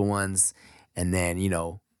substantial ones. And then, you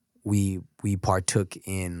know, we partook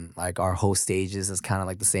in like our host stages as kind of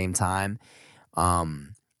like the same time.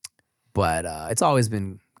 But it's always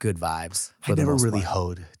been good vibes. I never really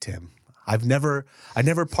hoed, Tim. I never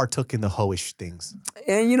partook in the hoish things.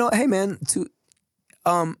 And you know, hey man,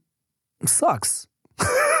 sucks.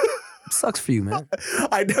 Sucks for you, man.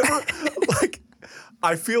 I never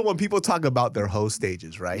I feel when people talk about their hoe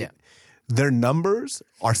stages, right? Yeah. Their numbers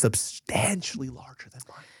are substantially larger than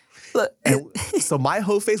mine. Look, And so my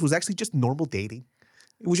hoe phase was actually just normal dating.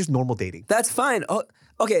 It was just normal dating. that's fine. Oh,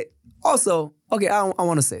 okay. Also, okay, I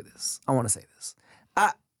want to say this.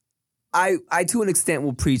 I to an extent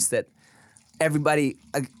will preach that everybody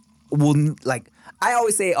will like. I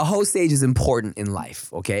always say a host stage is important in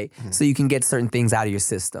life, okay? So you can get certain things out of your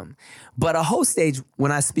system. But a host stage,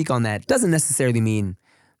 when I speak on that, doesn't necessarily mean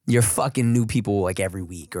you're fucking new people like every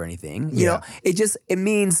week or anything. You know, it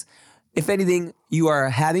means, if anything, you are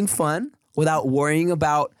having fun without worrying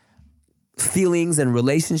about feelings and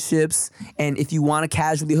relationships. And if you want to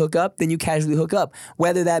casually hook up, then you casually hook up.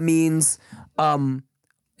 Whether that means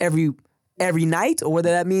every night or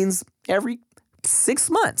whether that means every 6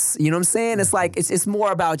 months. You know what I'm saying? It's like, it's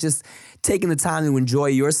more about just taking the time to enjoy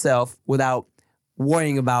yourself without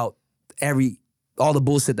worrying about all the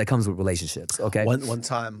bullshit that comes with relationships, okay? One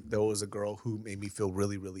time there was a girl who made me feel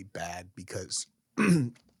really, really bad because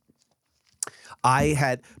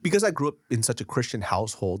because I grew up in such a Christian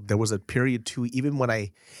household, there was a period too, even when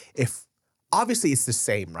obviously it's the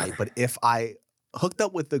same, right? But if I hooked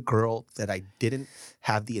up with a girl that I didn't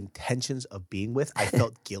have the intentions of being with, I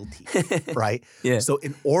felt guilty, right? Yeah. So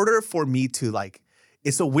in order for me to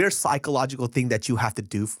it's a weird psychological thing that you have to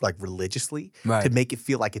do like religiously Right. to make it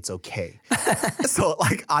feel like it's okay. So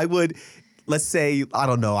like I would, let's say, I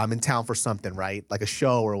don't know, I'm in town for something, right? Like a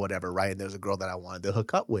show or whatever, right? And there's a girl that I wanted to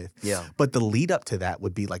hook up with. Yeah. But the lead up to that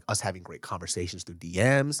would be like us having great conversations through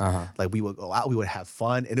DMs. Like we would go out, we would have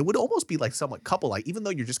fun. And it would almost be like somewhat couple-like, even though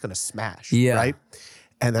you're just gonna smash, Yeah. right?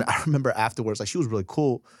 And then I remember afterwards, like she was really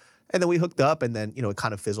cool. And then we hooked up and then, you know, it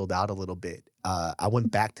kind of fizzled out a little bit. I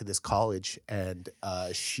went back to this college and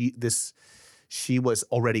she was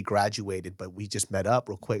already graduated, but we just met up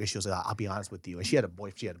real quick and she was like, I'll be honest with you. And she had a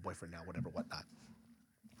boyfriend now, whatever, whatnot.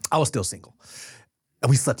 I was still single. And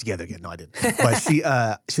we slept together again. No, I didn't. But she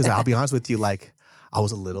was like, I'll be honest with you, like, I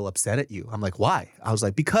was a little upset at you. I'm like, why? I was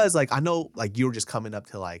like, because like I know like you were just coming up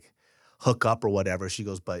to like hook up or whatever. She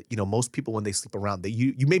goes, but you know, most people when they sleep around,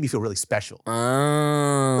 you made me feel really special.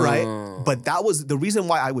 Right? But that was the reason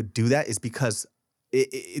why I would do that is because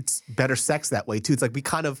it's better sex that way too. It's like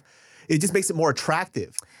it just makes it more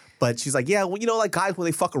attractive. But she's like, yeah, well, you know, like guys, when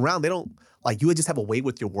they fuck around, they don't, like, you would just have a way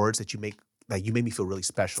with your words that you make, like, you made me feel really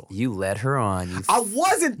special. You let her on. I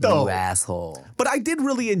wasn't, though. You asshole. But I did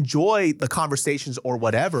really enjoy the conversations or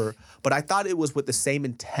whatever. But I thought it was with the same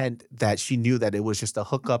intent that she knew that it was just a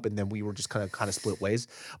hookup and then we were just kind of split ways.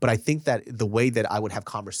 But I think that the way that I would have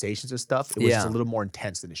conversations and stuff, it was just a little more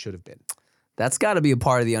intense than it should have been. That's got to be a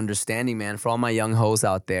part of the understanding, man. For all my young hoes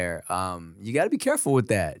out there, you got to be careful with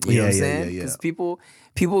that. You know what I'm saying? Because people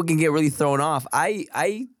can get really thrown off.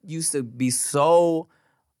 I used to be so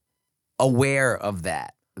aware of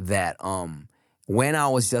that when I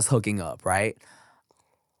was just hooking up, right?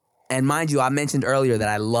 And mind you, I mentioned earlier that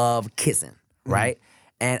I love kissing, right?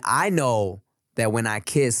 And I know that when I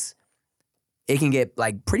kiss, it can get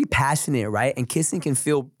like pretty passionate, right? And kissing can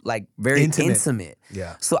feel like very intimate.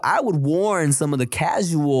 Yeah. So I would warn some of the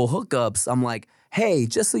casual hookups. I'm like, hey,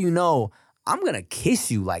 just so you know, I'm gonna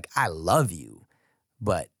kiss you like I love you,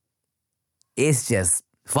 but it's just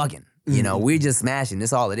fucking. You know, we're just smashing.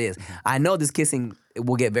 That's all it is. I know this kissing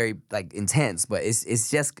will get very like intense, but it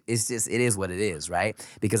is what it is, right?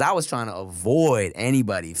 Because I was trying to avoid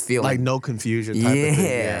anybody feeling like no confusion type of thing.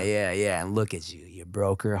 Yeah. And look at you. You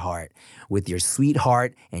broke her heart with your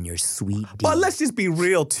sweetheart and your sweet D. But let's just be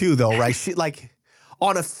real too, though, right? She like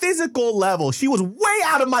on a physical level, she was way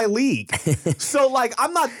out of my league. So like,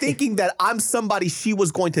 I'm not thinking that I'm somebody she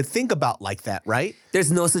was going to think about like that, right?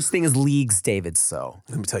 There's no such thing as leagues, David. So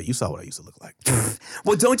let me tell you, you saw what I used to look like.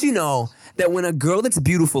 Well, don't you know that when a girl that's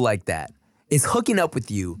beautiful like that is hooking up with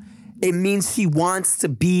you, it means she wants to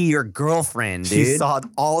be your girlfriend, dude. She saw it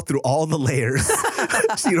all through all the layers.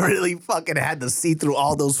 She really fucking had to see through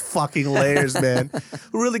all those fucking layers, man.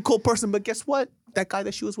 Really cool person, but guess what? That guy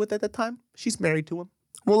that she was with at the time, she's married to him.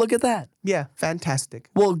 Well, look at that. Yeah, fantastic.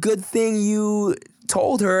 Well, good thing you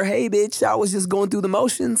told her, hey, bitch, I was just going through the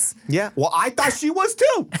motions. Yeah, well, I thought she was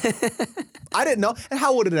too. I didn't know. And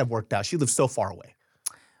how would it have worked out? She lived so far away.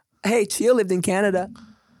 Hey, Chia lived in Canada.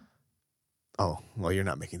 Oh, well, you're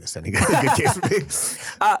not making this any good case for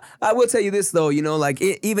me. I will tell you this, though, you know, like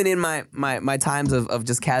even in my times of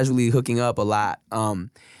just casually hooking up a lot,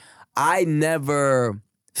 I never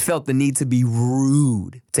felt the need to be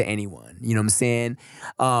rude to anyone. You know what I'm saying?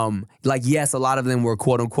 Like, yes, a lot of them were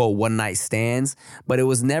quote unquote one night stands, but it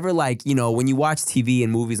was never like, you know, when you watch TV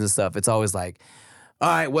and movies and stuff, it's always like, all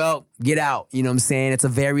right, well, get out. You know what I'm saying? It's a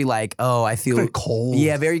very like, oh, I feel very cold.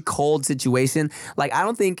 Yeah, very cold situation. Like, I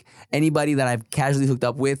don't think anybody that I've casually hooked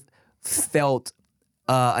up with felt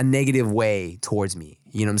a negative way towards me.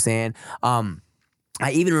 You know what I'm saying?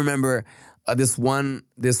 I even remember this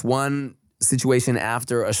one situation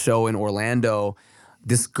after a show in Orlando.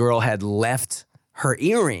 This girl had left her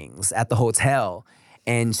earrings at the hotel,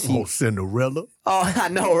 and she Cinderella. Oh, I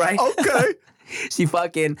know, right? Okay. She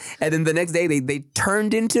fucking, and then the next day they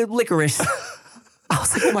turned into licorice. I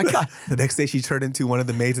was like, oh my God. The next day she turned into one of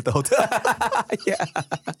the maids at the hotel. Yeah.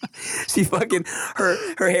 She fucking,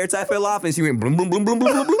 her hair tie fell off and she went boom, boom, boom, boom,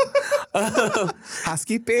 boom, boom, boom.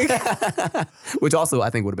 Housekeeping. Which also I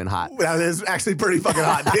think would have been hot. That is actually pretty fucking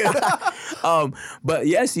hot, dude. But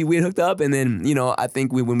yeah, we had hooked up, and then, you know, I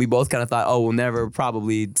think when we both kind of thought, oh, we'll never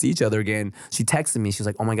probably see each other again, she texted me. She was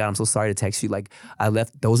like, oh my God, I'm so sorry to text you. Like,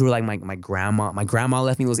 those were like my grandma. My grandma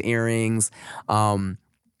left me those earrings.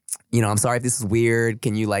 You know, I'm sorry if this is weird.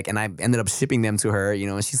 Can you like, and I ended up shipping them to her, you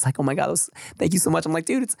know, and she's like, oh my God, thank you so much. I'm like,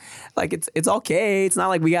 dude, it's okay. It's not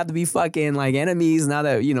like we have to be fucking like enemies now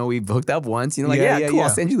that, you know, we've hooked up once, you know, like, yeah, cool. I'll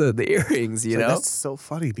send you the earrings, you know? That's so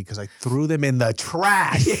funny because I threw them in the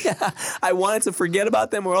trash. Yeah, I wanted to forget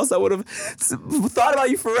about them or else I would have thought about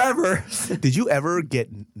you forever. Did you ever get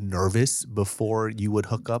nervous before you would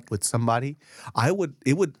hook up with somebody?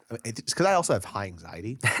 It's because I also have high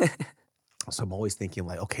anxiety. So I'm always thinking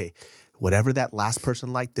like, okay, whatever that last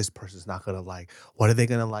person liked, this person's not gonna like. What are they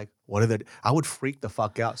gonna like? I would freak the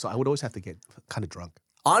fuck out. So I would always have to get kind of drunk.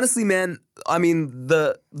 Honestly, man, I mean,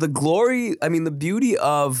 the glory, I mean, the beauty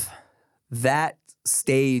of that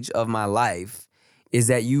stage of my life is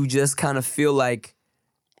that you just kind of feel like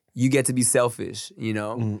you get to be selfish, you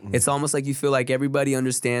know? Mm-mm. It's almost like you feel like everybody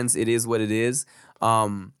understands it is what it is.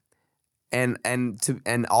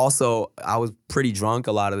 And also I was pretty drunk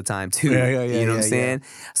a lot of the time too. Yeah, you know what I'm saying?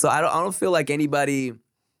 So I don't feel like anybody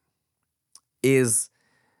is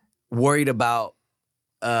worried about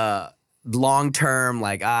long term,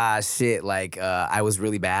 like, shit, like I was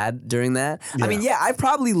really bad during that. Yeah. I mean, yeah, I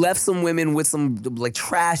probably left some women with some like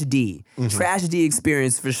trash D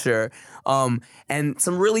experience for sure. And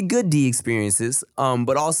some really good D experiences.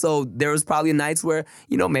 But also there was probably nights where,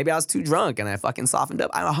 you know, maybe I was too drunk and I fucking softened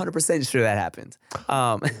up. I'm 100% sure that happened.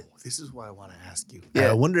 This is what I want to ask you.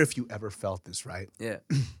 Yeah. I wonder if you ever felt this, right? Yeah.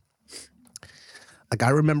 Like I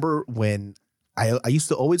remember when I used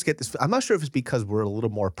to always get this. I'm not sure if it's because we're a little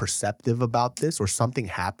more perceptive about this or something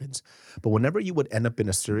happens, but whenever you would end up in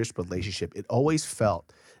a serious relationship, it always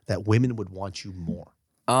felt that women would want you more.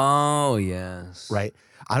 Oh, yes. Right?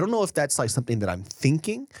 I don't know if that's like something that I'm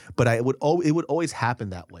thinking, but it would always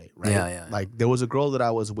happen that way, right? Yeah. Like there was a girl that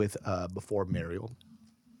I was with before Mariel,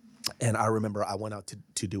 and I remember I went out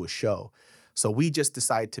to do a show. So we just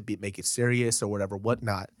decided to make it serious or whatever,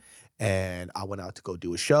 whatnot. And I went out to go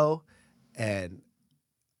do a show, and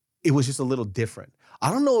it was just a little different. I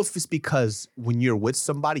don't know if it's because when you're with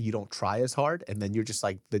somebody, you don't try as hard, and then you're just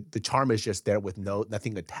like the charm is just there with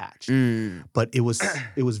nothing attached. But it was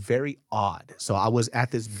very odd. So I was at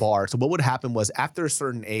this bar. So what would happen was after a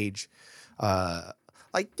certain age,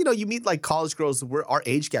 like you meet like college girls where our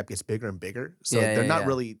age gap gets bigger and bigger. So they're not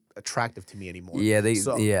really attractive to me anymore. Yeah,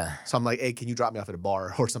 So I'm like, hey, can you drop me off at a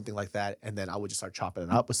bar or something like that? And then I would just start chopping it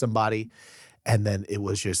up with somebody, and then it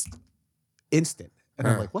was just instant. And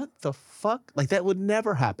I'm like, what the fuck? Like that would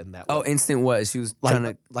never happen that way. Oh, instant what? She was like,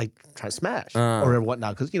 trying to smash or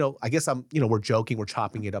whatnot. Because I guess we're joking, we're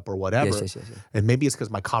chopping it up or whatever. Yes. And maybe it's because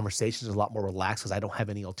my conversation is a lot more relaxed because I don't have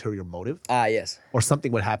any ulterior motive. Yes. Or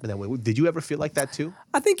something would happen that way. Did you ever feel like that too?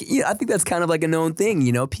 I think that's kind of like a known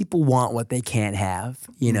thing. People want what they can't have.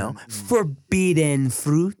 Forbidden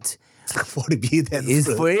fruit. Forbidden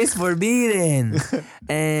fruit. It's forbidden.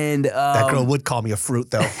 And that girl would call me a fruit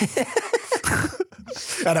though.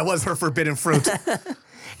 And that was her forbidden fruit.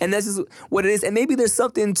 And that's just what it is. And maybe there's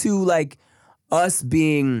something to like us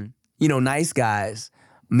being, nice guys.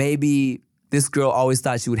 Maybe this girl always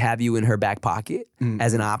thought she would have you in her back pocket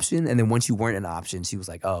as an option. And then once you weren't an option, she was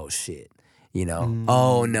like, oh shit.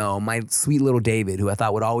 Oh no, my sweet little David, who I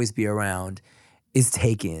thought would always be around, is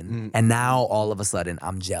taken. And now all of a sudden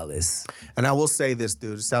I'm jealous. And I will say this,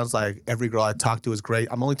 dude. It sounds like every girl I talk to is great.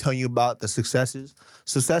 I'm only telling you about the successes.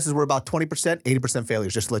 Successes were about 20%, 80%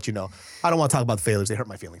 failures, just to let you know. I don't want to talk about the failures. They hurt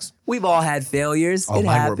my feelings. We've all had failures. Oh, it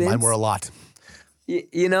happens. Mine were a lot.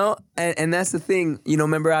 And that's the thing.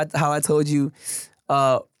 Remember how I told you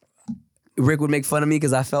Rick would make fun of me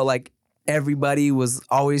because I felt like everybody was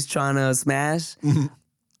always trying to smash?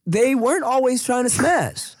 They weren't always trying to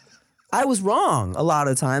smash. I was wrong a lot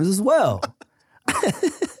of times as well.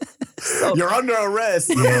 You're under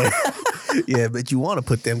arrest. Yeah. Yeah, but you want to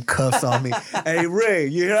put them cuffs on me. Hey, Ray,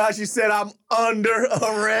 you hear how she said I'm under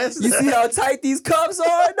arrest? You see how tight these cuffs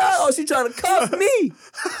are? No, oh, she trying to cuff me.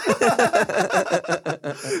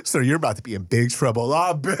 Sir, you're about to be in big trouble.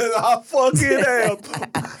 I bet I fucking am.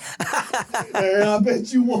 Hey, I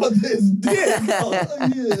bet you want this dick.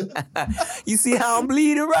 Yeah. You see how I'm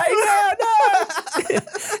bleeding right now? No.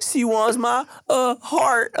 She wants my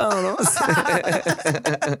heart. I don't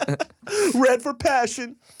know. Red for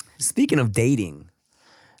passion. Speaking of dating,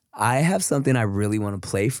 I have something I really want to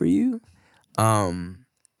play for you. I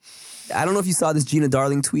don't know if you saw this Gina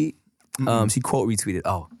Darling tweet. She quote retweeted.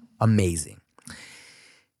 Oh, amazing.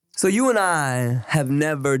 So you and I have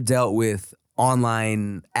never dealt with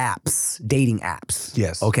online apps, dating apps.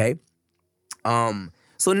 Yes. Okay?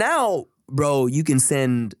 So now, bro, you can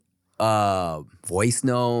send voice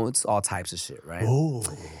notes, all types of shit, right? Oh.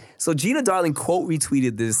 So Gina Darling quote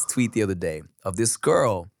retweeted this tweet the other day of this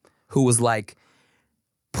girl who was like,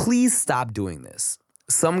 please stop doing this.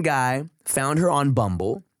 Some guy found her on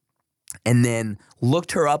Bumble and then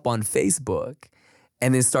looked her up on Facebook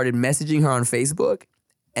and then started messaging her on Facebook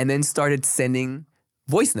and then started sending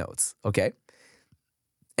voice notes, okay?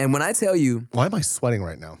 And when I tell you... Why am I sweating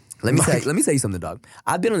right now? Let me tell you something, dog.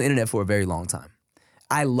 I've been on the internet for a very long time.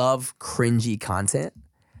 I love cringy content.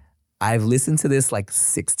 I've listened to this like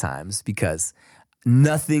 6 times because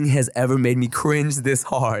nothing has ever made me cringe this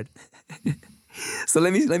hard. So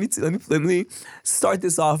let me start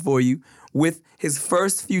this off for you with his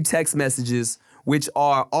first few text messages, which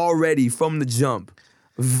are already from the jump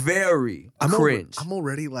very cringe. I'm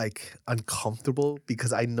already like uncomfortable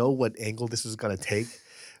because I know what angle this is gonna take,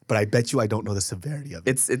 but I bet you I don't know the severity of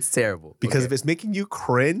it. It's terrible. Because okay? if it's making you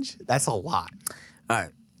cringe, that's a lot. All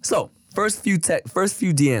right. So first few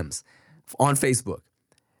DMs on Facebook.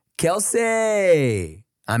 Kelsey.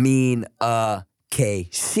 K.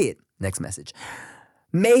 Shit. Next message.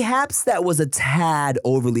 Mayhaps that was a tad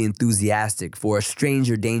overly enthusiastic for a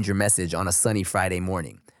stranger danger message on a sunny Friday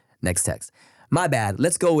morning. Next text. My bad.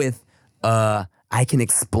 Let's go with, I can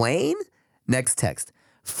explain? Next text.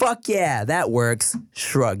 Fuck yeah, that works.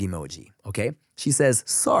 Shrug emoji. Okay? She says,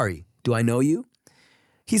 sorry, do I know you?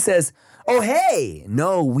 He says, oh, hey,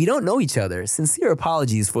 no, we don't know each other. Sincere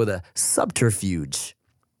apologies for the subterfuge.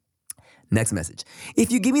 Next message. If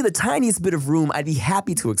you give me the tiniest bit of room, I'd be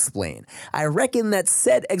happy to explain. I reckon that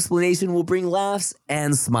said explanation will bring laughs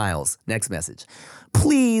and smiles. Next message.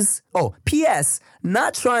 Please, P.S.,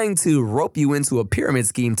 not trying to rope you into a pyramid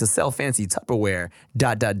scheme to sell fancy Tupperware, ...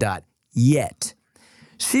 yet.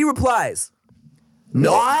 She replies,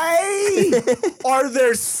 no. Why are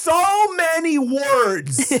there so many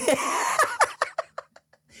words?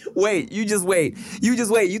 Wait, you just wait.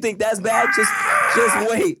 You think that's bad? Just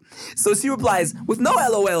wait. So she replies, with no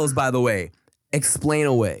LOLs, by the way. Explain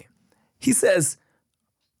away. He says,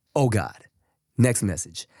 oh God. Next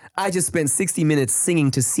message. I just spent 60 minutes singing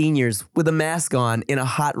to seniors with a mask on in a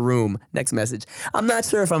hot room. Next message. I'm not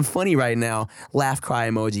sure if I'm funny right now. Laugh, cry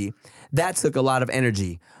emoji. That took a lot of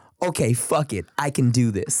energy. Okay, fuck it. I can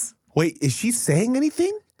do this. Wait, is she saying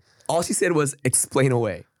anything? All she said was explain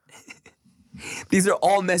away. These are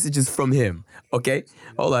all messages from him, okay?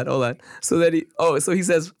 Hold on. So he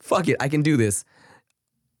says, fuck it, I can do this.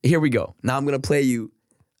 Here we go. Now I'm gonna play you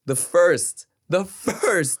the first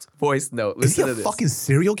voice note. Listen to this. Is he a fucking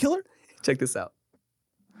serial killer? Check this out.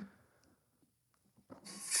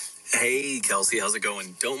 Hey, Kelsey, how's it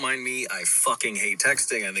going? Don't mind me. I fucking hate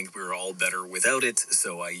texting. I think we're all better without it,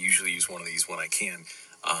 so I usually use one of these when I can.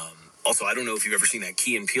 Also, I don't know if you've ever seen that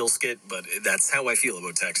Key and Peele skit, but that's how I feel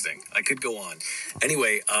about texting. I could go on.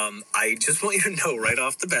 Anyway, I just want you to know right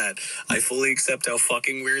off the bat, I fully accept how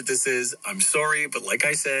fucking weird this is. I'm sorry, but like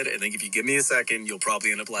I said, I think if you give me a second, you'll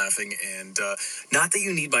probably end up laughing. And not that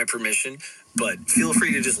you need my permission, but feel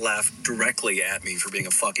free to just laugh directly at me for being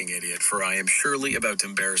a fucking idiot, for I am surely about to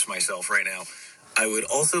embarrass myself right now. I would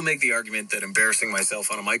also make the argument that embarrassing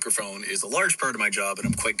myself on a microphone is a large part of my job, and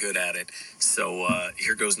I'm quite good at it. So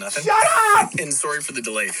here goes nothing. Shut up! And sorry for the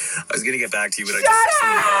delay. I was going to get back to you, but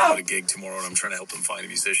I got a gig tomorrow, and I'm trying to help them find a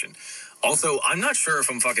musician. Also, I'm not sure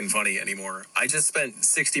if I'm fucking funny anymore. I just spent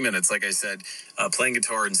 60 minutes, like I said, playing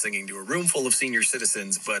guitar and singing to a room full of senior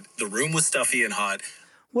citizens, but the room was stuffy and hot.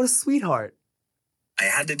 What a sweetheart. I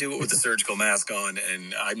had to do it with a surgical mask on,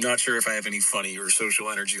 and I'm not sure if I have any funny or social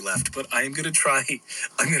energy left, but I am going to try.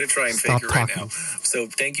 I'm going to try and fake it right now. So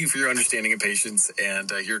thank you for your understanding and patience, and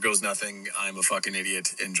here goes nothing. I'm a fucking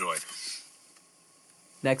idiot. Enjoy.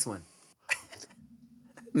 Next one.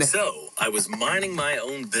 So, I was minding my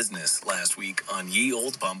own business last week on Ye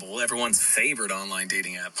Old Bumble, everyone's favorite online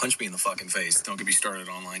dating app. Punch me in the fucking face. Don't get me started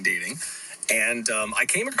on online dating. And I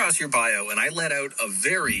came across your bio, and I let out a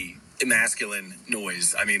very masculine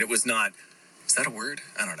noise. I mean, it was not, is that a word?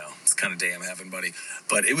 I don't know. It's kind of day I'm having, buddy.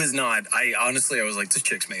 But it was not, I was like, this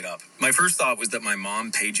chick's made up. My first thought was that my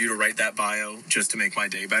mom paid you to write that bio just to make my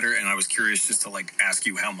day better. And I was curious just to like ask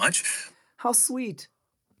you how much. How sweet.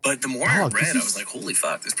 But the more I read, I was like, holy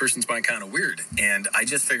fuck, this person's been kind of weird. And I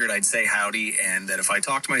just figured I'd say howdy, and that if I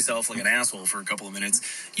talked to myself like an asshole for a couple of minutes,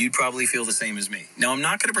 you'd probably feel the same as me. Now, I'm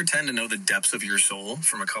not going to pretend to know the depths of your soul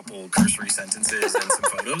from a couple cursory sentences and some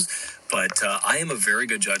photos, but I am a very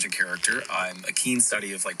good judge of character. I'm a keen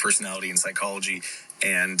study of like personality and psychology.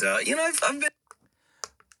 And, I've been...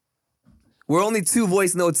 We're only 2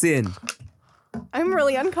 voice notes in. I'm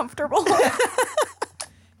really uncomfortable.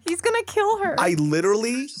 He's gonna kill her. I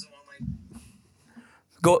literally...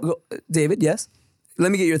 Go, David, yes?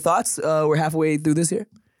 Let me get your thoughts. We're halfway through this here.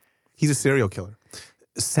 He's a serial killer.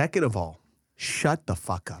 Second of all, shut the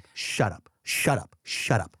fuck up. Shut up. Shut up.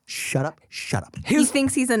 Shut up. Shut up. Shut up. He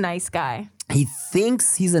thinks he's a nice guy. He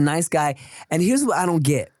thinks he's a nice guy. And here's what I don't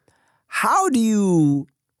get. How do you...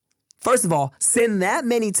 First of all, send that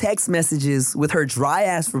many text messages with her dry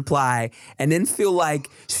ass reply and then feel like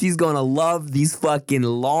she's gonna love these fucking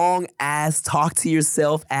long ass talk to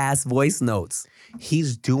yourself ass voice notes.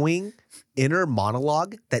 He's doing inner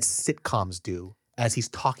monologue that sitcoms do as he's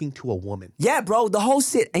talking to a woman. Yeah, bro, the whole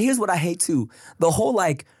shit. And here's what I hate too. The whole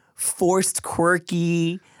like forced,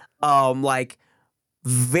 quirky, like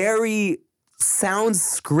very... sounds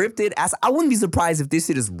scripted. I wouldn't be surprised if this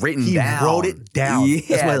shit is written down. He wrote it down.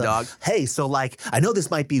 Yeah, dog. Hey, so like, I know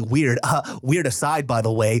this might be weird. Weird aside, by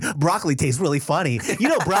the way, broccoli tastes really funny. You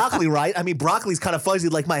know broccoli, right? I mean, broccoli's kind of fuzzy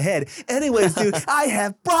like my head. Anyways, dude, I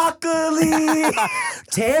have broccoli.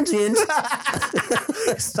 Tangent.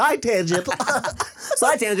 Side tangent.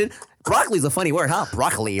 Side tangent. Broccoli's a funny word, huh?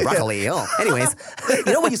 Broccoli. Oh. Anyways.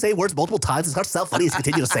 You know when you say words multiple times, it's not so funny as you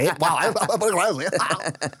continue to say it? Wow.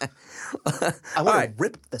 I want to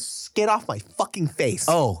rip the skin off my fucking face.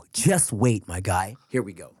 Oh, just wait, my guy. Here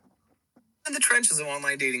we go. In the trenches of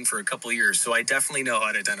online dating for a couple of years, so I definitely know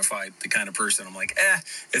how to identify the kind of person. I'm like,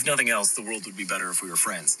 if nothing else, the world would be better if we were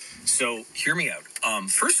friends. So hear me out.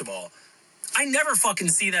 First of all, I never fucking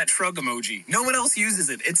see that shrug emoji. No one else uses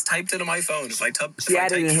it. It's typed into my phone. If I She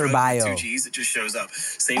added it in her bio. 2 G's, it just shows up.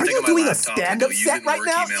 Same Are thing you on my doing a laptop. stand-up I go, use set it in right work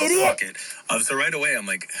now, emails, idiot? fuck it. So right away, I'm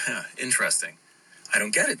like, interesting. I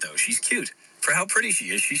don't get it, though. She's cute. For how pretty she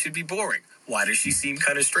is, she should be boring. Why does she seem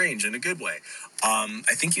kind of strange in a good way?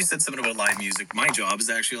 I think you said something about live music. My job is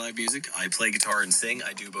actually live music. I play guitar and sing.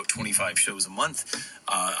 I do about 25 shows a month.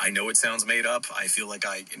 I know it sounds made up. I feel like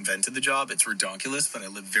I invented the job. It's redonkulous, but I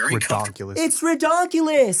live very comfortably. Redonkulous. It's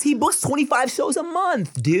redonkulous. He books 25 shows a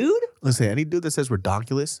month, dude. Listen, any dude that says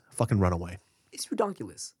redonkulous, fucking run away. It's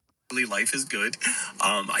redonkulous. Life is good.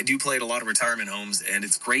 I do play at a lot of retirement homes, and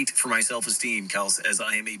it's great for my self-esteem, Kels, as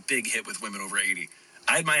I am a big hit with women over 80.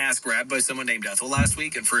 I had my ass grabbed by someone named Ethel last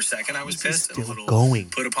week, and for a second I was pissed and a little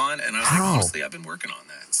put upon, and I was like, honestly, I've been working on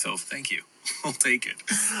that, so thank you. I'll take it.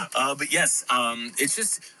 But yes, it's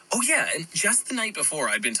just, oh yeah, and just the night before,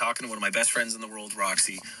 I'd been talking to one of my best friends in the world,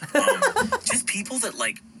 Roxy. Just people that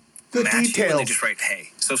like The match you and they details. just write hey.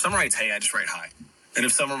 So if someone writes hey, I just write hi. And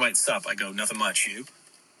if someone writes sup, I go, nothing much, you.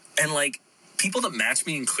 And like, people that match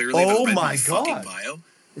me and clearly have read my fucking bio,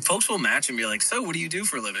 folks will match and be like, so what do you do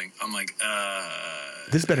for a living? I'm like,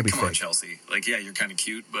 This better be come on, fake. Chelsea. Like, yeah, you're kind of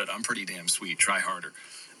cute, but I'm pretty damn sweet. Try harder.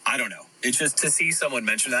 I don't know. It's just to see someone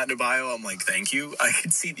mention that in a bio, I'm like, thank you. I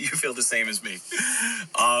can see that you feel the same as me.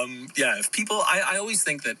 Yeah, if people, I always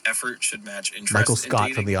think that effort should match interest. Michael in Scott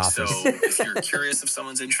dating. from The Office. So if you're curious if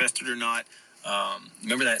someone's interested or not,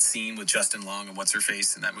 remember that scene with Justin Long and what's her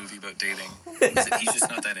face in that movie about dating? He's just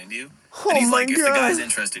not that into you. And he's like, if the guy's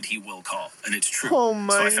interested, he will call, and it's true. Oh So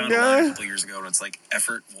my I found a line a God. couple years ago, and it's like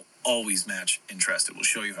effort will always match interest. It will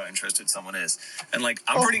show you how interested someone is. And like,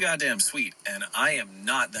 I'm pretty goddamn sweet, and I am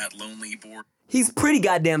not that lonely, bored. He's pretty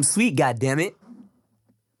goddamn sweet, goddammit.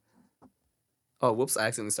 Oh, whoops, I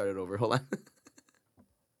accidentally started over. Hold on.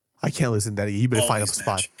 I can't listen to that. You better find a Always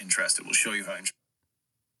spot. match interest. It will show you how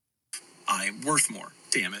I'm worth more.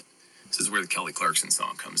 Damn it. This is where the Kelly Clarkson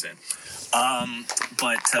song comes in.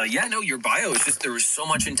 Yeah, no, your bio is just, there was so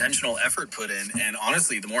much intentional effort put in. And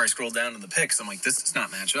honestly, the more I scroll down in the pics, I'm like, this does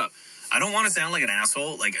not match up. I don't want to sound like an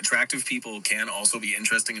asshole. Like, attractive people can also be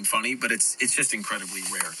interesting and funny, but it's just incredibly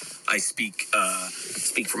rare. I speak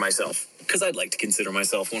for myself because I'd like to consider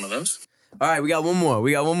myself one of those. All right, we got one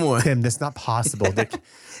more. Tim, that's not possible.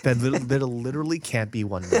 That literally can't be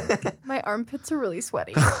one more. My armpits are really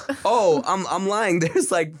sweaty. Oh, I'm lying.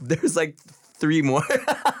 There's like 3 more.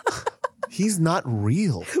 He's not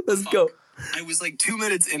real. Let's go. I was like 2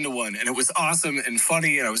 minutes into one, and it was awesome and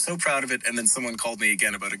funny, and I was so proud of it. And then someone called me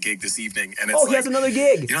again about a gig this evening, and it's Oh, like, he has another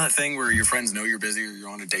gig. you know that thing where your friends know you're busy or you're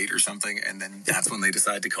on a date or something, and then that's when they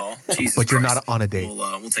decide to call? Jesus But you're Christ. not on a date.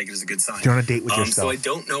 We'll take it as a good sign. You're on a date with So yourself. I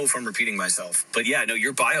don't know if I'm repeating myself, but yeah, no,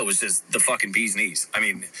 your bio was just the fucking bee's knees. I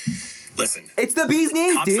mean, listen, It's the bee's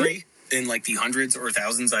knees, top dude. 3 in like the hundreds or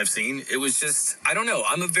thousands I've seen. It was just, I don't know.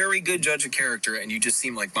 I'm a very good judge of character, and you just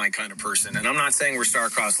seem like my kind of person. And I'm not saying we're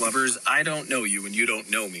star-crossed lovers. I don't know you, and you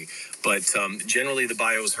don't know me. But generally, the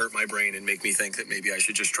bios hurt my brain and make me think that maybe I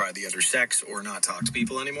should just try the other sex or not talk to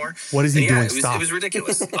people anymore. What is he And yeah, doing? It Stop. was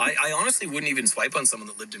ridiculous. I honestly wouldn't even swipe on someone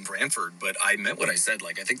that lived in Brantford, but I meant what I said.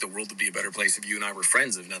 Like, I think the world would be a better place if you and I were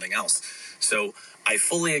friends, if nothing else. So I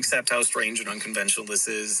fully accept how strange and unconventional this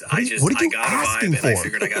is. What are you I got a asking vibe, and I for?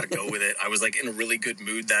 figured I got to go with it. I was like in a really good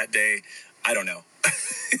mood that day. I don't know.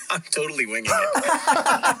 I'm totally winging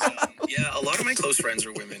it. Yeah, a lot of my close friends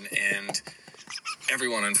are women, and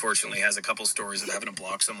everyone, unfortunately, has a couple stories of having to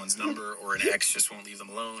block someone's number, or an ex just won't leave them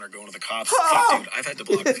alone, or going to the cops. Fuck, dude, I've had to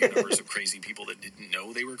block a few numbers of crazy people that didn't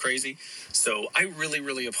know they were crazy. So I really,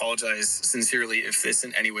 really apologize sincerely if this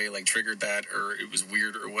in any way like triggered that, or it was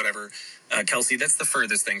weird or whatever. Kelsey, that's the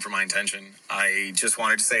furthest thing from my intention. I just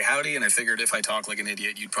wanted to say howdy, and I figured if I talk like an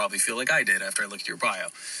idiot, you'd probably feel like I did after I looked at your bio.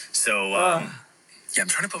 So, yeah, I'm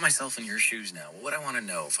trying to put myself in your shoes now. What would I want to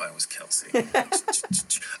know if I was Kelsey?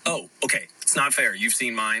 Oh, okay. It's not fair. You've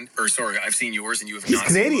seen mine, or sorry, I've seen yours, and you have not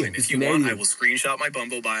Canadian. seen mine. If He's you want, Canadian. I will screenshot my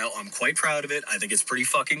Bumble bio. I'm quite proud of it. I think it's pretty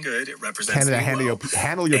fucking good. It represents Canada, me well.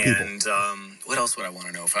 handle your people. And what else would I want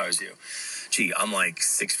to know if I was you? Gee, I'm like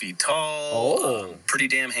 6 feet tall. Oh. Pretty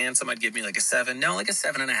damn handsome. I'd give me like a 7. No, like a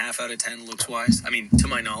 7.5 out of 10 looks wise. I mean, to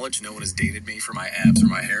my knowledge, no one has dated me for my abs or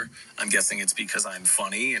my hair. I'm guessing it's because I'm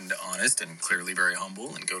funny and honest and clearly very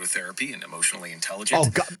humble and go to therapy and emotionally intelligent. Oh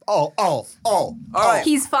God! Oh! All right.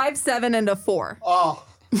 He's 5'7" and a 4. I'm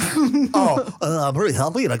very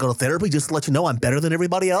healthy, and I go to therapy just to let you know I'm better than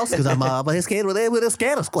everybody else because I'm a scan with a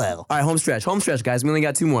scanner square. All right, home stretch, guys. We only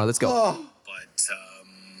got 2 more. Let's go. But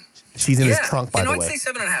She's in his trunk, by the I'd way.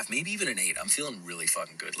 say 7.5, maybe even an 8. I'm feeling really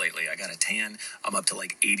fucking good lately. I got a tan. I'm up to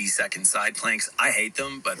like 80-second side planks. I hate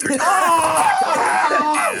them, but they're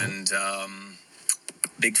and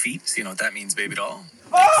big feet. So you know what that means, baby doll.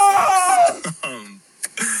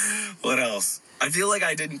 What else? I feel like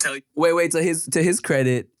I didn't tell you. Wait. To his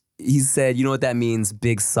credit, he said, you know what that means?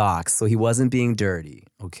 Big socks. So he wasn't being dirty,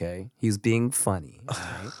 okay? He was being funny,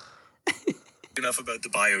 right? Enough about the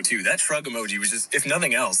bio too. That shrug emoji was just, if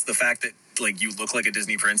nothing else, the fact that like you look like a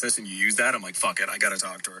Disney princess and you use that, I'm like, fuck it, I gotta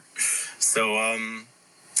talk to her. So,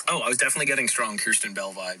 I was definitely getting strong Kirsten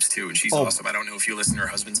Bell vibes too, and she's awesome. I don't know if you listen to her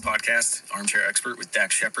husband's podcast, Armchair Expert with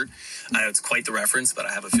Dax Shepard. I know it's quite the reference, but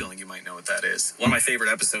I have a feeling you might know what that is. One of my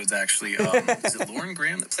favorite episodes, actually, is it Lauren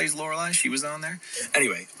Graham that plays Lorelai? She was on there.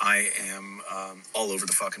 Anyway, I am all over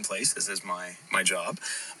the fucking place. This is my job.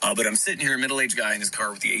 But I'm sitting here, a middle-aged guy in his car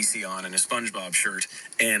with the AC on and a SpongeBob shirt,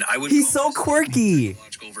 and I would. He's so quirky.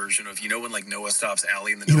 Logical version of when like Noah stops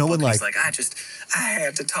Allie in the You know Notebook, when, he's like, I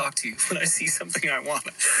had to talk to you when I see something I want.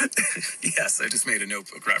 Yes, I just made a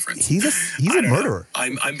Notebook reference. He's a murderer.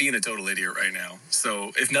 I'm being a total idiot right now.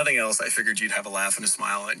 So if nothing else, I figured you'd have a laugh and a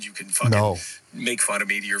smile, and you can fucking make fun of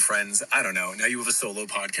me to your friends. I don't know. Now you have a solo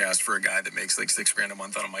podcast for a guy that makes like $6,000 a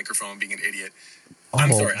month on a microphone, being an idiot.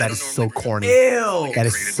 I'm sorry. That is so corny. Ew. That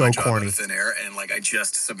is created so my job corny. out of thin air, and like I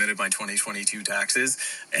just submitted my 2022 taxes,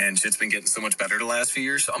 and shit's been getting so much better the last few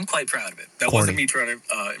years. So I'm quite proud of it. That wasn't me trying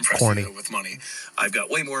to impress you though, with money. I've got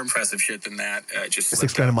way more impressive shit than that. Just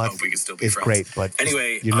 $6,000 a month hope we can still be is friends. great, but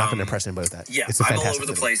anyway, you're not going to impress anybody with that. Yeah, it's a I'm all fantastic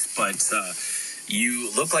over the video. place, but you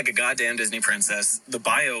look like a goddamn Disney princess. The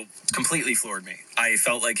bio completely floored me. I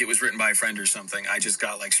felt like it was written by a friend or something. I just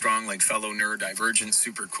got like strong, like fellow nerd, divergent,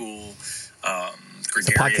 super cool. It's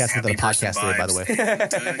a podcast within a podcast today, by the way.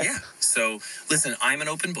 And, yeah. So, listen, I'm an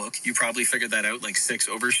open book. You probably figured that out like 6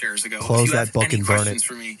 overshares ago. Close if you that have book any and burn questions it.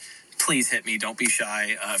 for me, please hit me. Don't be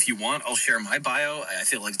shy. If you want, I'll share my bio. I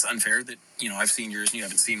feel like it's unfair that, I've seen yours and you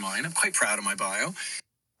haven't seen mine. I'm quite proud of my bio.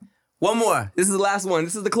 One more. This is the last one.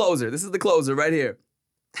 This is the closer. This is the closer right here.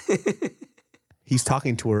 He's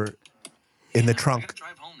talking to her in the I trunk. gotta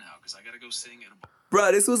drive home now because I gotta go sing at a bar.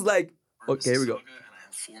 Bro, this was like, in okay, here we go. Mississauga, and I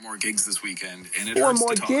have 4 more gigs this weekend, and it 4 hurts more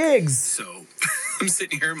to talk. gigs. So I'm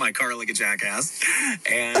sitting here in my car like a jackass,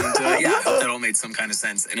 and I hope that all made some kind of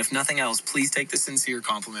sense. And if nothing else, please take the sincere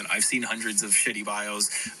compliment. I've seen hundreds of shitty bios,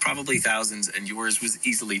 probably thousands, and yours was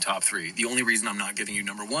easily top 3. The only reason I'm not giving you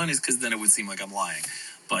number 1 is because then it would seem like I'm lying.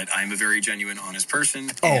 But I'm a very genuine, honest person.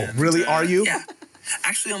 Oh, really? Are you? Yeah.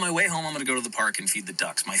 Actually, on my way home, I'm going to go to the park and feed the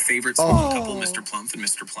ducks. My favorite small couple, Mr. Plump and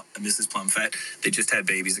Mrs. Plumfett, they just had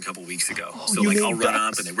babies a couple weeks ago. So, like, I'll run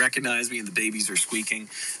up and they recognize me and the babies are squeaking.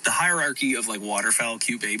 The hierarchy of, like, waterfowl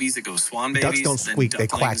cute babies, it goes swan babies, Ducks don't then squeak, they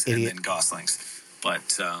quack, ducklings, and idiot. then goslings.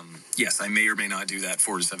 But, yes, I may or may not do that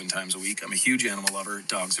 4 to 7 times a week. I'm a huge animal lover.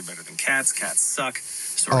 Dogs are better than cats. Cats suck.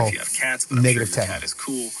 Sorry if you have cats, but I'm sure your -10. cat is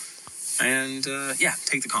cool. And,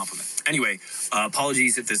 take the compliment. Anyway,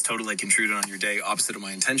 apologies if this totally intruded on your day, opposite of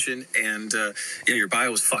my intention. And, your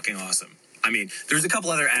bio was fucking awesome. I mean, there's a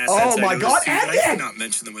couple other assets. Oh my I noticed God, too, but I Andy! cannot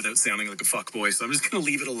mention them without sounding like a fuckboy, so I'm just going to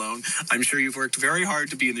leave it alone. I'm sure you've worked very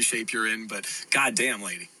hard to be in the shape you're in, but goddamn,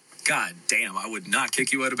 lady. God damn, I would not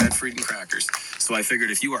kick you out of bed for eating crackers. So I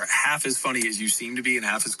figured if you are half as funny as you seem to be and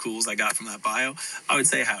half as cool as I got from that bio, I would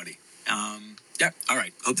say howdy. All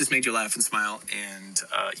right. Hope this made you laugh and smile, and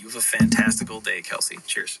you have a fantastical day, Kelsey.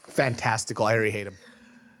 Cheers. Fantastical. I already hate him.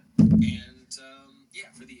 And,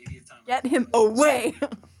 for the 80th time. Get him away.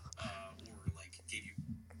 Gave you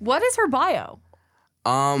What is her bio?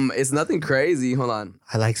 It's nothing crazy. Hold on.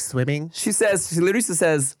 I like swimming. She literally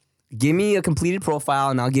says, give me a completed profile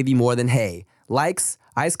and I'll give you more than hey. Likes,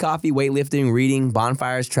 iced coffee, weightlifting, reading,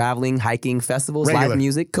 bonfires, traveling, hiking, festivals, Regular. live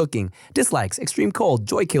music, cooking. Dislikes, extreme cold,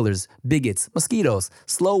 joy killers, bigots, mosquitoes,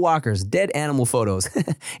 slow walkers, dead animal photos,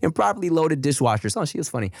 improperly loaded dishwashers. Oh, she was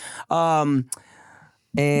funny.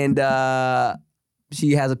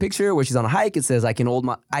 She has a picture where she's on a hike. It says, I can hold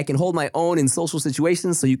my own in social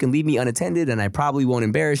situations, so you can leave me unattended and I probably won't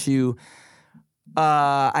embarrass you.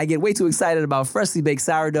 I get way too excited about freshly baked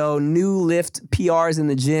sourdough, new lift, PRs in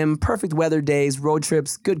the gym, perfect weather days, road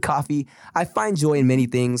trips, good coffee. I find joy in many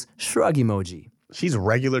things. Shrug emoji. She's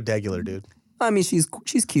regular, degular, dude. I mean, she's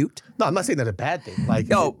cute. No, I'm not saying that's a bad thing. Like,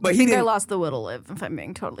 No, but I he think I didn't. lost the will to live, if I'm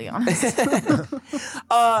being totally honest.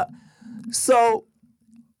 So,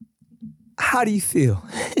 how do you feel?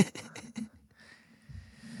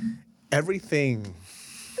 everything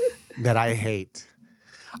that I hate.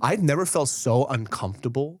 I've never felt so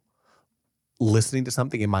uncomfortable listening to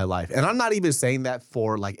something in my life. And I'm not even saying that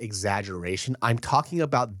for exaggeration. I'm talking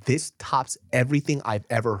about this tops everything I've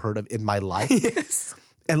ever heard of in my life. Yes.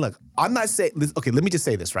 And look, I'm not saying, okay, let me just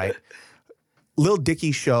say this, right? Lil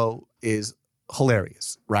Dicky's show is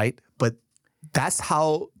hilarious, right? But that's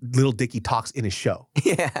how Lil Dicky talks in his show.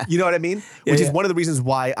 Yeah. You know what I mean? Yeah, Which is yeah. one of the reasons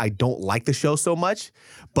why I don't like the show so much.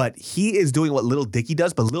 But he is doing what Lil Dicky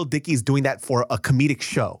does, but Lil Dicky is doing that for a comedic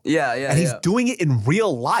show. Yeah, yeah, And he's yeah. doing it in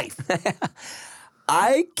real life.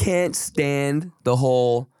 I can't stand the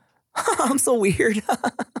whole, I'm so weird.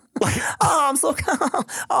 I'm so,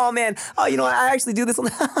 oh man, oh, you know what? I actually do this.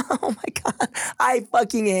 Oh my God. I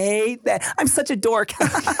fucking hate that. I'm such a dork.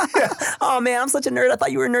 Oh man, I'm such a nerd. I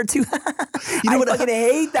thought you were a nerd too. You know what? I fucking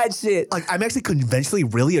hate that shit. Like, I'm actually conventionally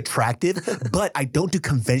really attractive, but I don't do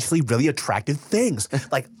conventionally really attractive things.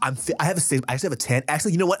 Like, I have a 6, I actually have a 10.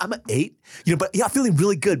 Actually, you know what? I'm an 8. You know, but yeah, I'm feeling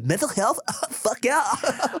really good. Mental health? Fuck yeah.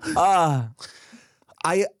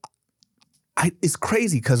 I it's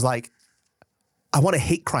crazy because, like, I want to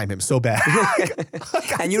hate crime him so bad.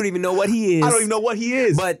 And you don't even know what he is. I don't even know what he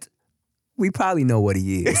is. But we probably know what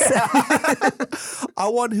he is. I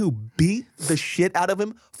want to beat the shit out of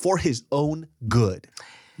him for his own good.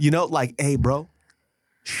 You know, like, hey, bro,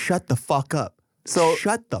 shut the fuck up. So-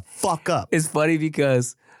 shut the fuck up. It's funny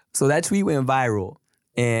because, so that tweet went viral.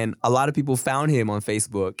 And a lot of people found him on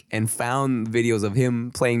Facebook and found videos of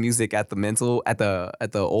him playing music at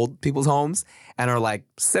the old people's homes and are like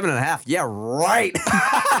 7.5. Yeah, right.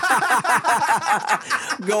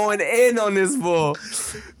 Going in on this fool.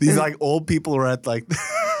 These like old people are at like the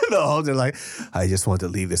homes. They're like, I just want to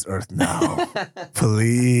leave this earth now,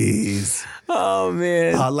 please. Oh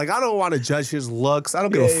man. Like, I don't want to judge his looks. I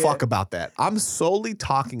don't give a fuck about that. I'm solely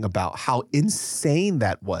talking about how insane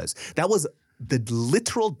that was. That was the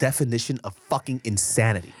literal definition of fucking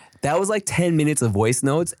insanity. That was like 10 minutes of voice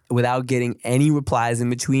notes without getting any replies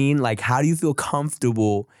in between. Like, how do you feel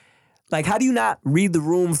comfortable? Like, how do you not read the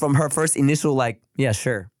room from her first initial, like, yeah,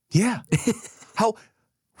 sure. Yeah. How,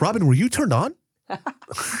 Robin, were you turned on?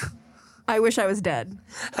 I wish I was dead.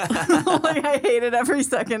 Like, I hated every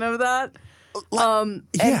second of that.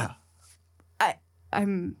 Yeah.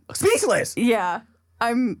 I'm Speechless. yeah.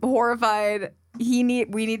 I'm horrified. We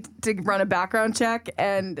need to run a background check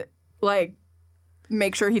and like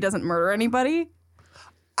make sure he doesn't murder anybody.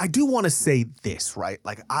 I do want to say this, right?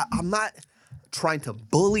 Like, I'm not trying to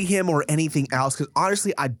bully him or anything else, because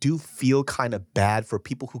honestly, I do feel kind of bad for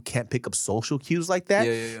people who can't pick up social cues like that.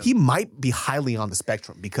 Yeah. He might be highly on the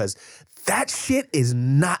spectrum because that shit is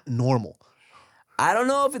not normal. I don't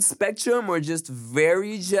know if it's spectrum or just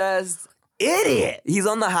very just Idiot. He's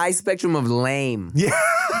on the high spectrum of lame. Yeah.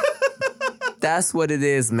 That's what it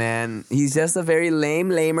is, man. He's just a very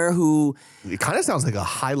lamer who, It kind of sounds like a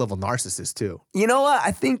high-level narcissist, too. you know what?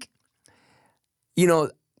 I think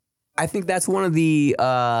that's one of the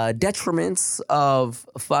detriments of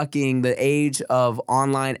fucking the age of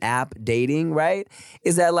online app dating, right?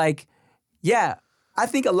 Is that like, yeah, I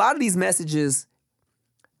think a lot of these messages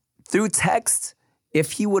through text,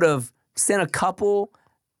 if he would have sent a couple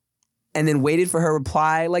and then waited for her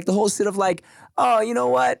reply, like the whole shit of like, oh, you know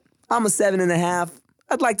what? I'm a 7.5.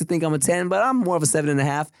 I'd like to think I'm a 10, but I'm more of a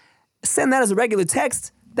 7.5. Send that as a regular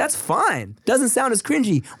text. That's fine. Doesn't sound as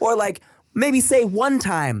cringy. Or like maybe say one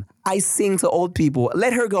time, I sing to old people.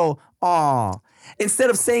 Let her go, aw. Instead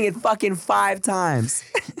of saying it fucking 5 times.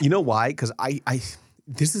 You know why? Because I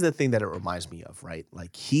this is the thing that it reminds me of, right?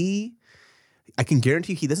 Like, I can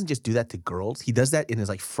guarantee you he doesn't just do that to girls. He does that in his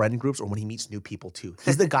like friend groups or when he meets new people too.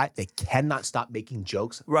 He's the guy that cannot stop making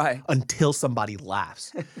jokes Right. until somebody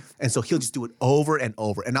laughs. And so he'll just do it over and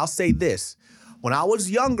over. And I'll say this, when I was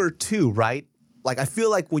younger too, right? Like, I feel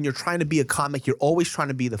like when you're trying to be a comic, you're always trying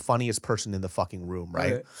to be the funniest person in the fucking room,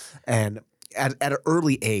 right? Right. And at an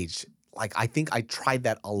early age, like, I think I tried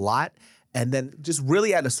that a lot. And then just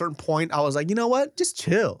really at a certain point, I was like, you know what? Just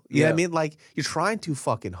chill. You know what I mean? Like, you're trying too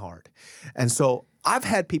fucking hard. And so I've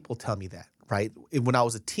had people tell me that, right? When I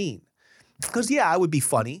was a teen. Because, yeah, I would be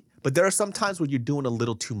funny. But there are some times where you're doing a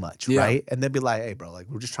little too much, right? And they'd be like, hey, bro, like,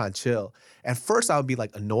 we're just trying to chill. At first, I would be,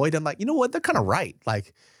 like, annoyed. I'm like, you know what? They're kind of right.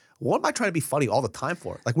 Like, what am I trying to be funny all the time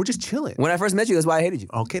for? Like, we're just chilling. When I first met you, that's why I hated you.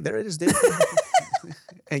 Okay, there it is, dude.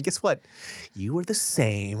 And guess what? You were the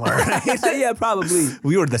same, all right? Yeah, probably.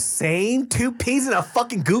 We were the same 2 peas in a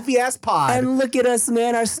fucking goofy ass pod. And look at us,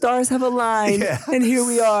 man. Our stars have aligned. Yeah. And here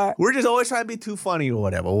we are. We're just always trying to be too funny or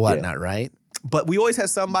whatever, whatnot, right? But we always had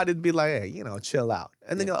somebody to be like, hey, you know, chill out.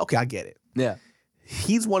 And then you're like, okay, I get it. Yeah.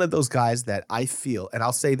 He's one of those guys that I feel, and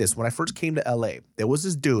I'll say this, when I first came to LA, there was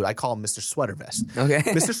this dude, I call him Mr. Sweater Vest. Okay.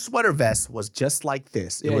 Mr. Sweater Vest was just like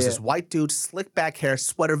this. It was this white dude, slick back hair,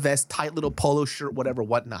 sweater vest, tight little polo shirt, whatever,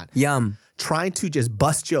 whatnot. Yum. Trying to just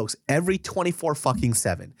bust jokes every 24 fucking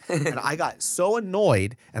 7. And I got so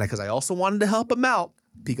annoyed, and because I also wanted to help him out,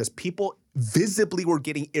 because people visibly were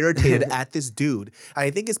getting irritated at this dude.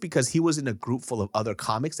 I think it's because he was in a group full of other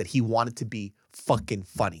comics that he wanted to be fucking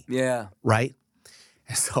funny. Yeah. Right?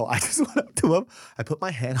 And so I just went up to him. I put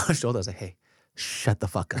my hand on his shoulder. I was like, hey, shut the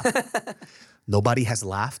fuck up. Nobody has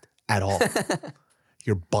laughed at all.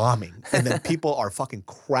 You're bombing. And then people are fucking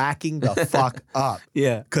cracking the fuck up.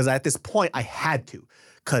 Yeah. Because at this point, I had to.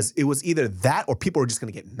 Because it was either that or people were just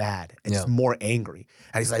going to get mad and just more angry.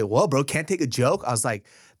 And he's like, well, bro, can't take a joke? I was like,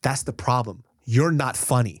 that's the problem. You're not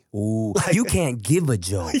funny. Ooh, you can't give a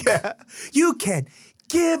joke. Yeah. You can't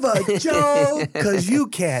give a joke because you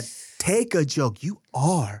can't take a joke. You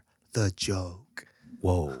are the joke.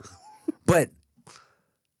 Whoa. But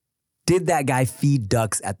did that guy feed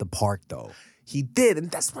ducks at the park, though? He did, and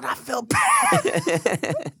that's when I felt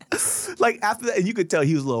bad. Like, after that, and you could tell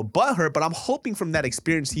he was a little butthurt, but I'm hoping from that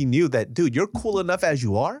experience he knew that, dude, you're cool enough as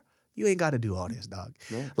you are. You ain't got to do all this, dog.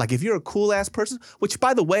 Yeah. Like, if you're a cool-ass person, which,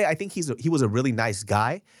 by the way, I think he was a really nice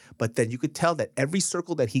guy, but then you could tell that every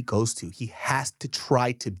circle that he goes to, he has to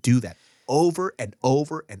try to do that over and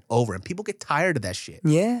over and over, and people get tired of that shit.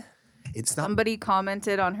 Yeah. It's not. Somebody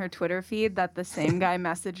commented on her Twitter feed that the same guy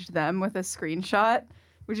messaged them with a screenshot.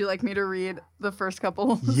 Would you like me to read the first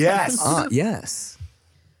couple? Yes. Yes.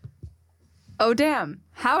 Oh, damn.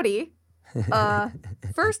 Howdy.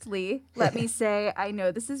 Firstly, let me say, I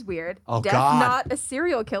know this is weird. Oh, Def God. not a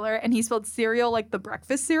serial killer, and he spelled cereal like the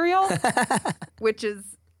breakfast cereal, which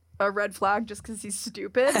is a red flag just because he's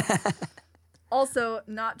stupid. Also,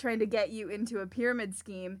 not trying to get you into a pyramid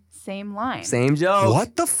scheme. Same line. Same joke.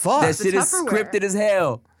 What the fuck? That shit is Tupperware. scripted as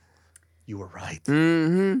hell. You were right.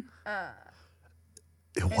 Mm-hmm.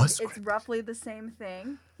 It And was it's roughly the same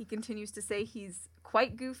thing. He continues to say he's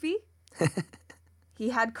quite goofy. He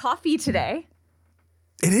had coffee today.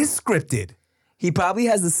 It is scripted. He probably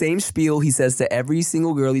has the same spiel he says to every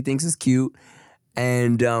single girl he thinks is cute.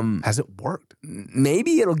 And Has it worked?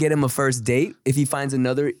 maybe it'll get him a first date if he finds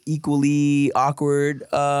another equally awkward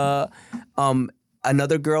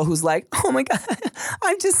another girl who's like, oh my God,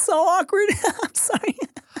 I'm just so awkward. I'm sorry.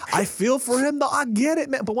 I feel for him though. I get it,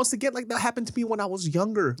 man. But once again, like that happened to me when I was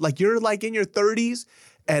younger. Like you're like in your 30s.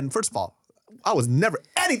 And first of all, I was never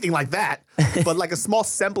anything like that, but like a small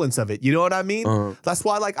semblance of it. You know what I mean? That's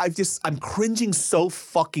why like I'm cringing so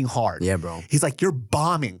fucking hard. Yeah, bro. He's like, you're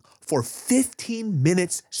bombing for 15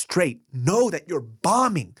 minutes straight. Know that you're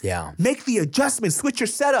bombing. Yeah. Make the adjustment, switch your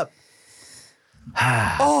setup.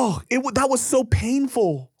 That was so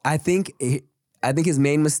painful. I think his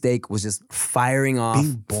main mistake was just firing off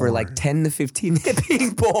Being for like born. 10 to 15 minutes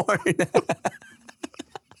being born.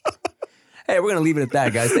 Hey, we're going to leave it at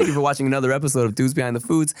that, guys. Thank you for watching another episode of Dudes Behind the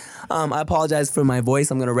Foods. I apologize for my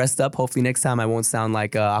voice. I'm going to rest up. Hopefully next time I won't sound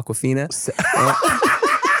like Aquafina.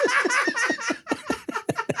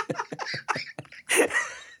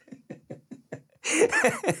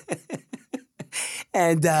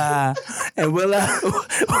 And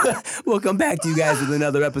we'll come back to you guys with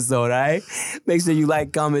another episode, all right? Make sure you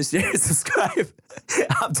like, comment, share, and subscribe.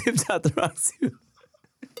 I'm tipped out the wrong suit.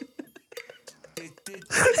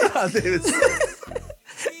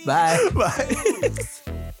 Bye. Bye.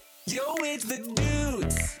 Yo, it's the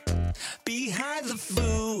dudes behind the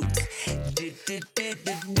food.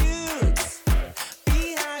 Dudes.